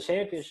about winning a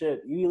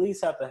championship, you at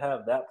least have to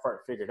have that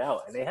part figured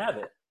out. And they have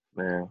it.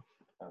 Man,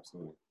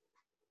 absolutely.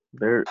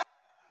 The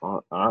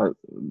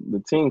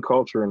team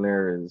culture in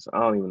there is, I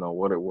don't even know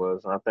what it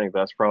was. I think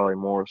that's probably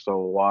more so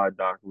why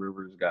Doc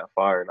Rivers got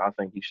fired. I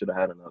think he should have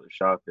had another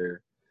shot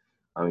there.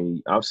 I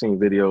mean, I've seen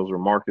videos where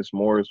Marcus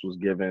Morris was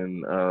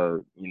giving,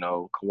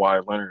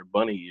 Kawhi Leonard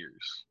bunny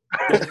ears.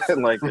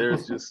 Like,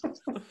 there's just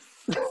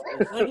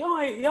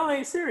like, y'all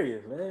ain't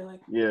serious, man. Like,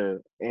 yeah,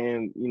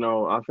 and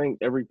I think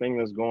everything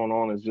that's going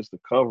on is just a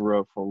cover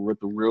up for what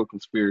the real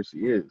conspiracy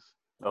is.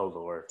 Oh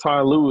Lord,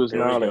 Ty Lue is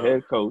now the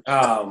head coach.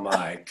 Oh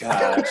my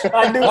gosh!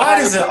 Why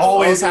does it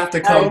always have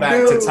to come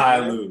back to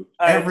Ty Lue?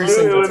 Every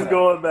single time.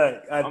 Going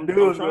back. I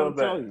knew it was going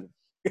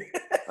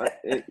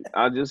back.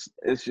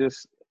 It's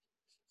just.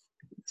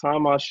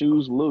 Time I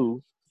choose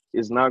Lou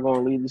is not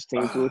going to lead this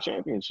team to a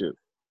championship.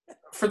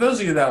 For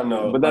those of you that don't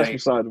know, but that's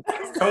beside the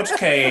point. Coach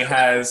K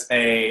has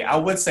I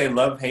would say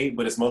love-hate,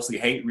 but it's mostly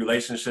hate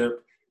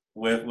relationship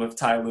with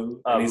Ty Lue.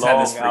 And he's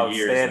had this for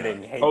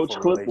years now. Coach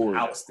Clipboard.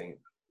 Outstanding.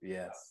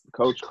 Yes.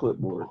 Coach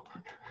Clipboard.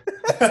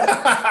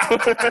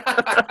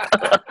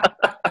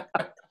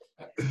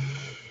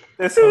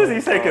 As soon as he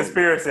said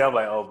conspiracy, I'm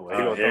like, oh boy.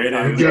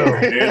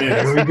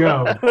 Here we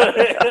go.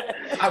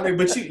 I mean,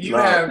 but you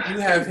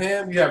have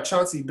him, you have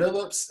Chauncey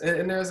Billups,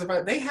 and there's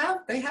they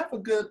have a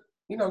good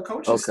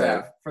coaching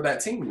staff for that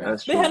team now.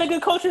 They had a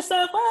good coaching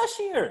staff last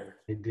year.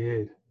 They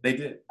did.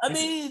 I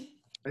mean,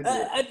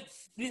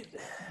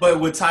 but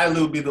would Ty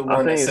Lue be the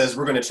one that says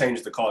we're going to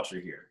change the culture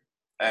here?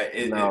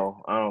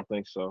 No, I don't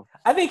think so.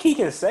 I think he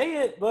can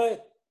say it,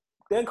 but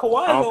then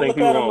Kawhi I don't think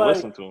he won't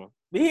listen to him.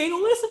 He ain't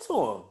gonna listen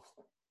to him.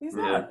 He's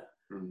not.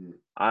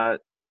 I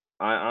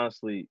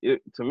honestly,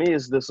 to me,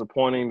 it's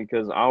disappointing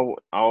because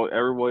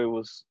everybody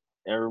was.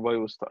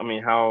 I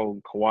mean, how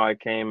Kawhi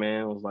came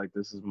in was like,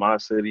 "This is my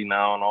city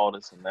now," and all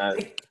this and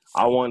that.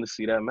 I wanted to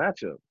see that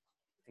matchup.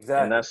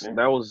 Exactly. And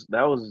that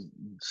was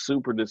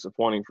super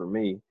disappointing for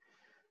me,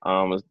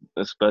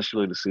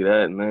 especially to see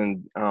that. And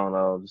then I don't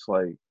know, just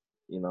like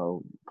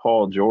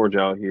Paul George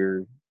out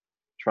here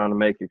trying to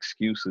make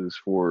excuses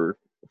for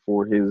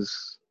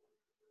his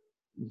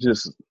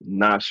just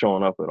not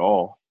showing up at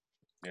all.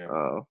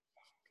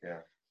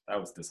 That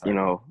was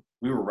disheartening.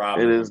 We were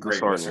robbed of a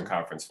great Western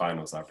Conference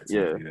Finals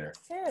opportunity there.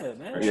 Yeah,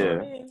 man.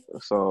 Yeah.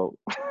 So,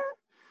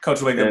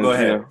 Coach Wake, go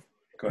ahead.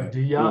 Go ahead.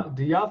 Do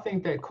y'all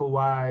think that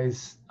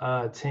Kawhi's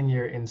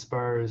tenure in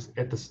Spurs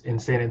in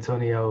San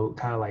Antonio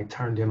kind of like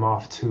turned him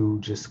off to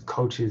just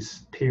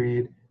coaches,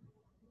 period?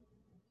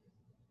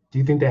 Do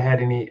you think that had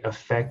any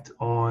effect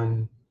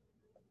on?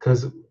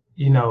 Because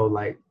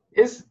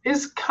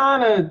it's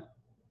kind of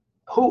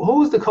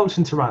who's the coach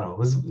in Toronto?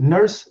 Was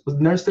Nurse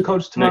the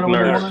coach in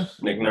Toronto?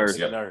 Nick Nurse.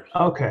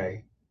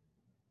 Okay.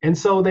 And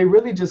so they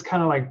really just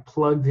kind of like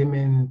plugged him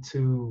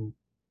into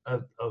a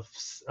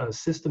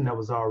system that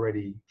was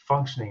already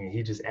functioning, and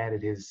he just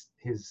added his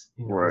his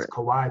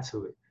Kawhi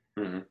to it.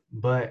 Mm-hmm.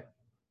 But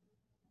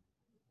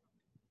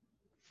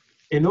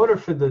in order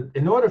for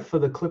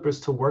the Clippers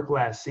to work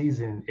last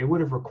season, it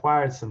would have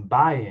required some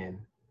buy-in,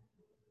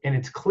 and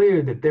it's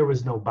clear that there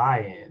was no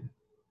buy-in.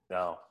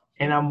 No.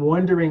 And I'm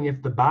wondering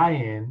if the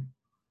buy-in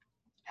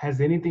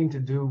has anything to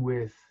do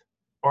with,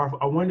 or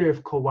I wonder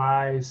if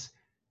Kawhi's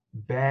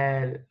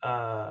bad,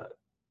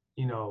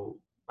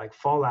 like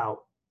fallout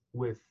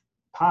with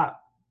Pop,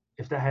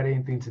 if that had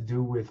anything to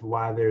do with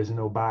why there's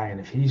no buy-in.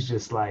 If he's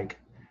just like,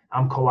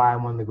 I'm Kawhi,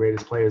 I'm one of the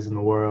greatest players in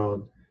the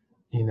world,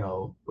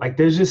 like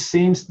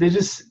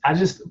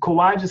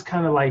Kawhi just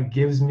kind of like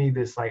gives me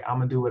this like, I'm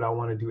gonna do what I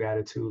want to do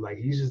attitude. Like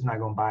he's just not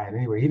gonna buy it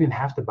anyway. He didn't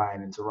have to buy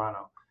it in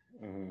Toronto.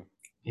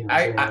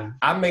 Mm-hmm.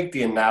 I make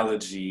the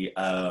analogy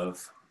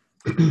of,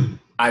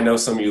 I know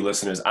some of you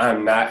listeners,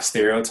 I'm not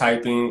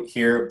stereotyping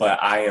here,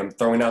 but I am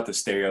throwing out the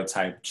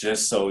stereotype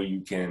just so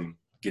you can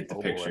get the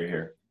picture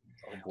here.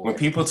 When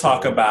people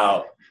talk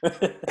about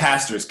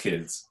pastors'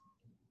 kids,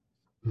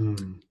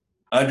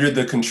 under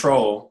the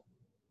control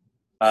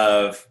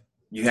of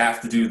you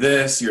have to do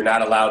this, you're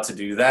not allowed to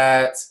do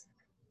that,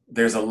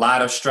 there's a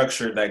lot of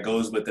structure that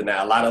goes within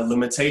that, a lot of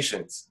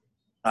limitations,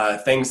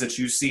 things that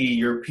you see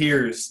your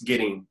peers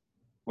getting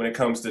when it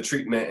comes to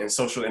treatment and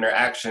social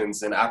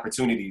interactions and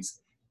opportunities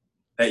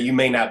that you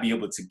may not be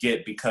able to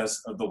get because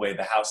of the way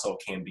the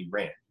household can be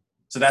ran.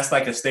 So that's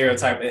like a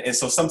stereotype. And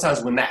so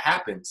sometimes when that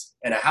happens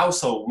in a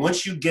household,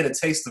 once you get a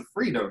taste of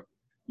freedom,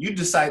 you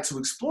decide to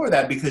explore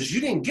that because you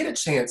didn't get a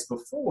chance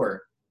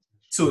before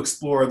to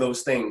explore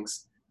those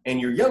things in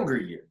your younger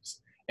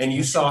years. And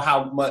you saw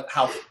how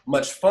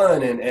much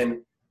fun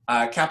and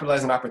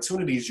capitalizing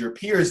opportunities your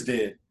peers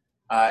did.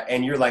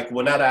 And you're like,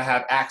 well, now that I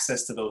have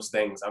access to those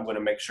things, I'm going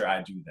to make sure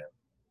I do them.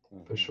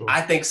 For sure.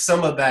 I think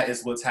some of that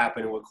is what's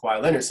happening with Kawhi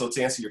Leonard. So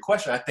to answer your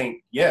question, I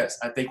think, yes,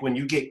 I think when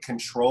you get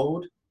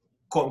controlled,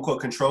 quote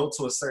unquote, controlled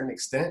to a certain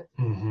extent,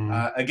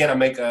 again, I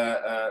make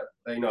a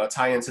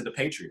tie into the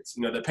Patriots.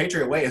 The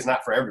Patriot way is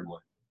not for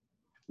everyone.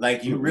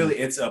 Like you really,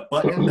 it's a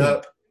buttoned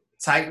up,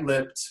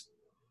 tight-lipped,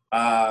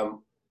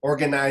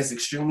 organized,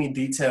 extremely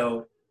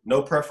detailed,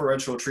 no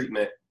preferential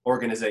treatment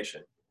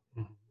organization,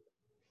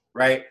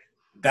 right?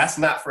 That's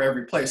not for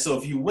every place. So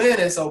if you win,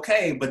 it's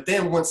okay. But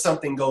then once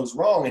something goes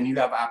wrong and you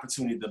have an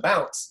opportunity to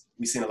bounce,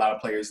 we've seen a lot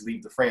of players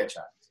leave the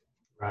franchise,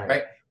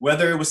 right?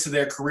 Whether it was to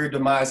their career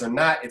demise or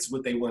not, it's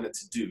what they wanted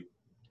to do.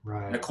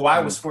 Right. Now,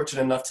 Kawhi was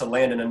fortunate enough to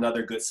land in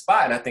another good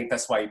spot, and I think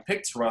that's why he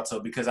picked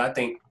Toronto, because I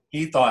think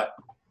he thought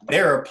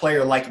they're a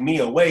player like me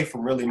away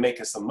from really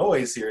making some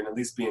noise here and at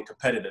least being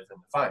competitive in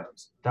the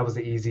finals. That was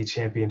an easy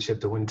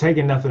championship to win,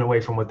 taking nothing away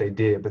from what they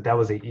did, but that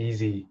was an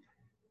easy –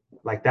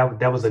 like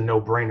that was a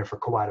no-brainer for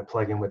Kawhi to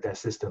plug in with that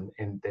system,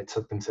 and that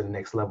took them to the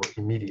next level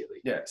immediately.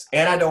 Yes,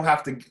 and I don't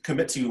have to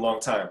commit to you long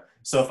time.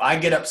 So if I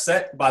get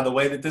upset by the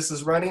way that this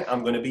is running,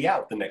 I'm going to be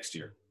out the next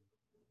year.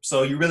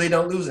 So you really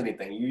don't lose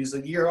anything. You use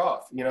a year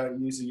off. You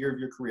use a year of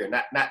your career,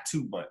 not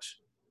too much.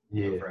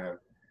 Yeah. For him.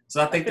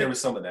 So I think there was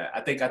some of that.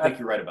 I think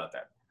you're right about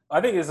that. I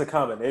think it's a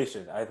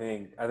combination. I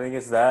think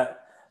it's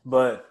that.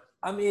 But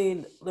I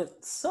mean, look,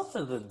 some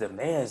of the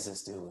demands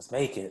this dude was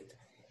making.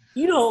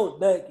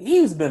 That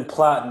he's been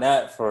plotting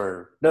that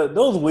for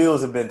those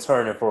wheels have been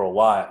turning for a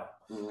while.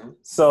 Mm-hmm.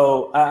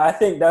 So I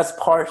think that's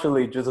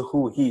partially just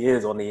who he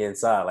is on the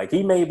inside. Like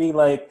he may be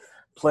like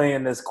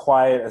playing this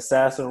quiet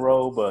assassin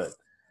role, but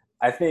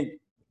I think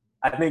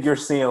you're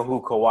seeing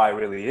who Kawhi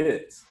really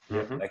is.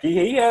 Mm-hmm. Like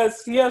he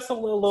has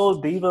some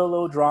little diva, a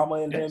little drama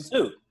in him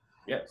too.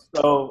 Yes.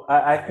 So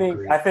I think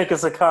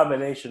it's a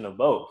combination of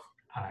both.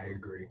 I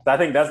agree. I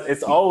think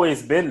it's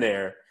always been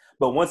there.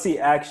 But once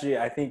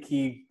I think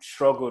he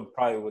struggled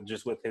probably with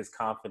his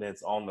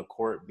confidence on the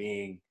court,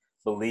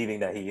 believing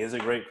that he is a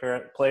great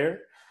player.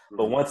 Mm-hmm.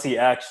 But once he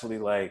actually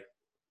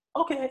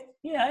okay,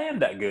 yeah, I am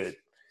that good.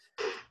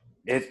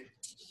 It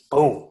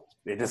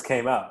just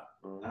came out.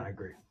 Mm-hmm. I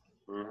agree.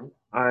 Mm-hmm.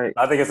 I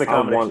think it's a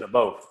combination of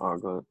both. Oh,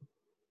 go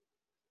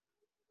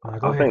ahead.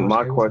 Go I ahead, think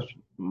Coach.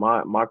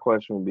 my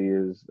question would be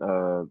is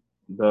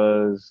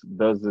does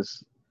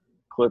this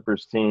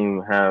Clippers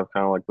team have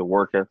kind of like the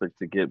work ethic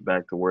to get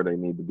back to where they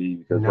need to be?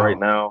 Because right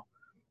now,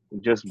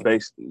 just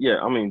based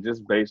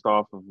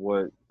off of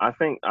what I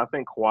think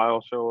Kawhi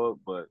will show up,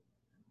 but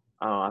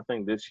I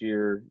think this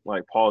year,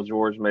 like Paul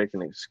George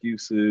making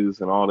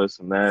excuses and all this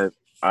and that,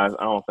 I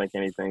don't think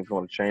anything's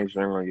going to change.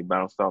 They're going to get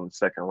bounced out in the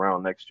second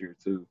round next year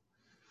too.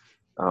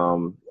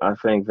 I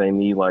think they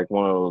need like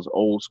one of those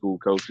old school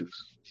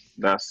coaches.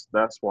 That's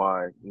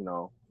why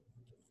no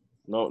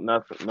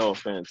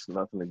offense,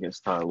 nothing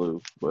against Ty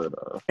Lue, but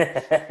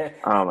I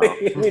don't know.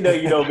 We know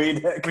you don't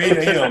mean that. We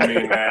know you don't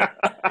mean that.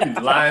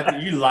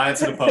 You lying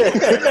to the public.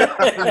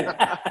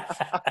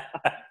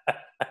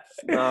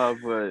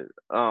 But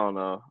I don't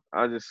know.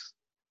 I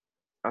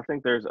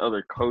think there's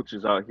other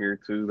coaches out here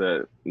too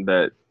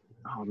that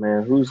oh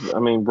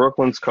man,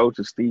 Brooklyn's coach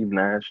is Steve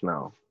Nash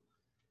now.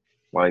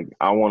 Like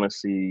I want to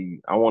see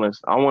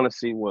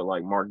what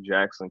like Mark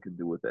Jackson could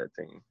do with that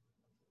team.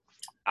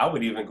 I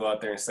would even go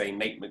out there and say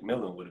Nate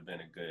McMillan would have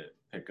been a good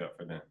pickup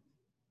for them.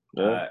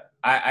 Yeah.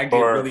 I get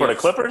for really the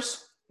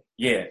Clippers.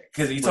 Yeah,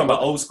 because you're talking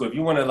about old school. If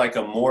you wanted like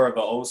a more of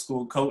an old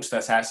school coach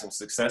that's had some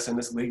success in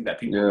this league that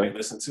people may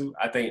listen to,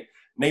 I think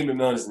Nate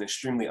McMillan is an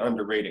extremely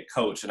underrated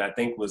coach, and I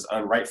think was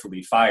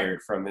unrightfully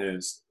fired from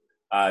his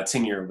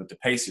tenure with the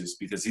Pacers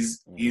because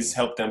he's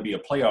helped them be a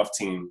playoff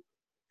team,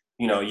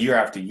 year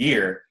after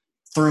year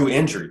through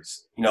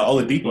injuries.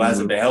 Oladipo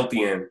hasn't been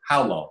healthy in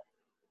how long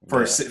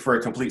for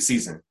a complete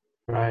season?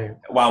 Right.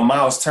 While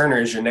Miles Turner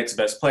is your next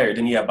best player,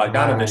 then you have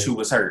Bogdanovich who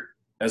was hurt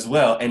as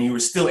well, and you were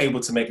still able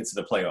to make it to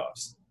the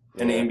playoffs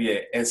in the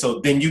NBA. And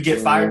so then you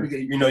get fired because,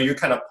 you're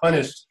kind of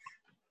punished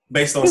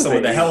based on some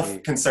of the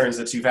health concerns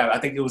that you've had. I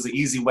think it was an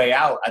easy way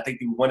out. I think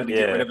they wanted to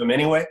get rid of him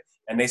anyway,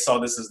 and they saw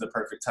this as the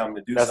perfect time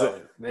to do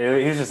so.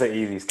 He's just an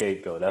easy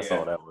scapegoat. That's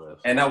all that was.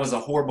 And that was a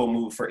horrible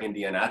move for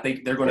Indiana. I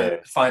think they're going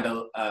to find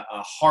a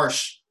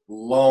harsh,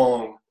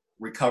 long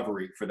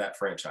recovery for that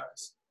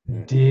franchise.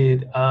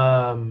 Did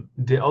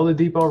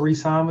Oladipo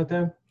re-sign with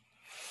them?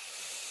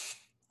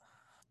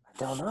 I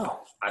don't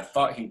know. I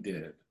thought he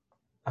did.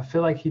 I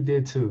feel like he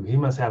did too. He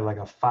must have like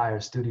a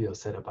fire studio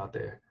set up out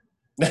there.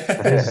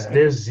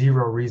 There's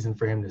zero reason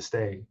for him to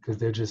stay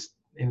because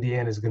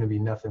Indiana's going to be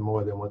nothing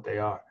more than what they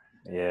are.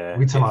 Yeah.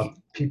 We talking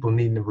about people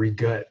needing to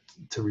re-gut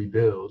to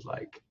rebuild.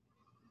 Like,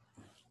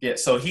 yeah.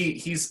 So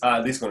he's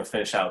at least going to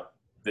finish out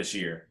this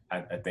year.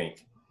 I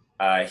think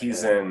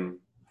he's in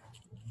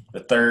the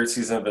third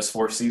season of his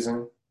fourth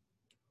season.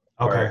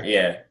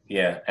 Okay.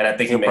 Yeah. And I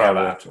think he may have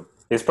an option.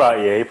 He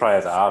probably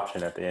has an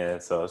option at the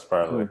end, so it's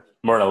probably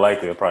more than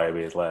likely it'll probably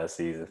be his last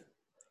season.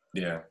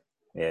 Yeah.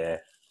 Yeah.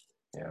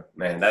 Yeah.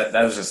 Man, that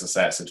was just a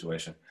sad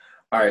situation.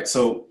 All right,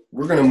 so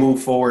we're gonna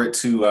move forward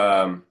to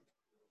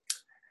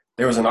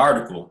there was an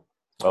article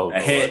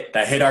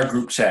that hit our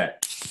group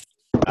chat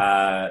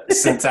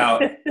sent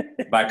out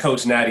by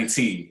Coach Natty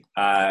T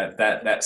that